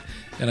Reddit,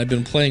 and I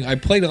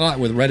played a lot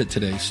with Reddit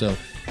today, so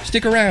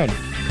stick around.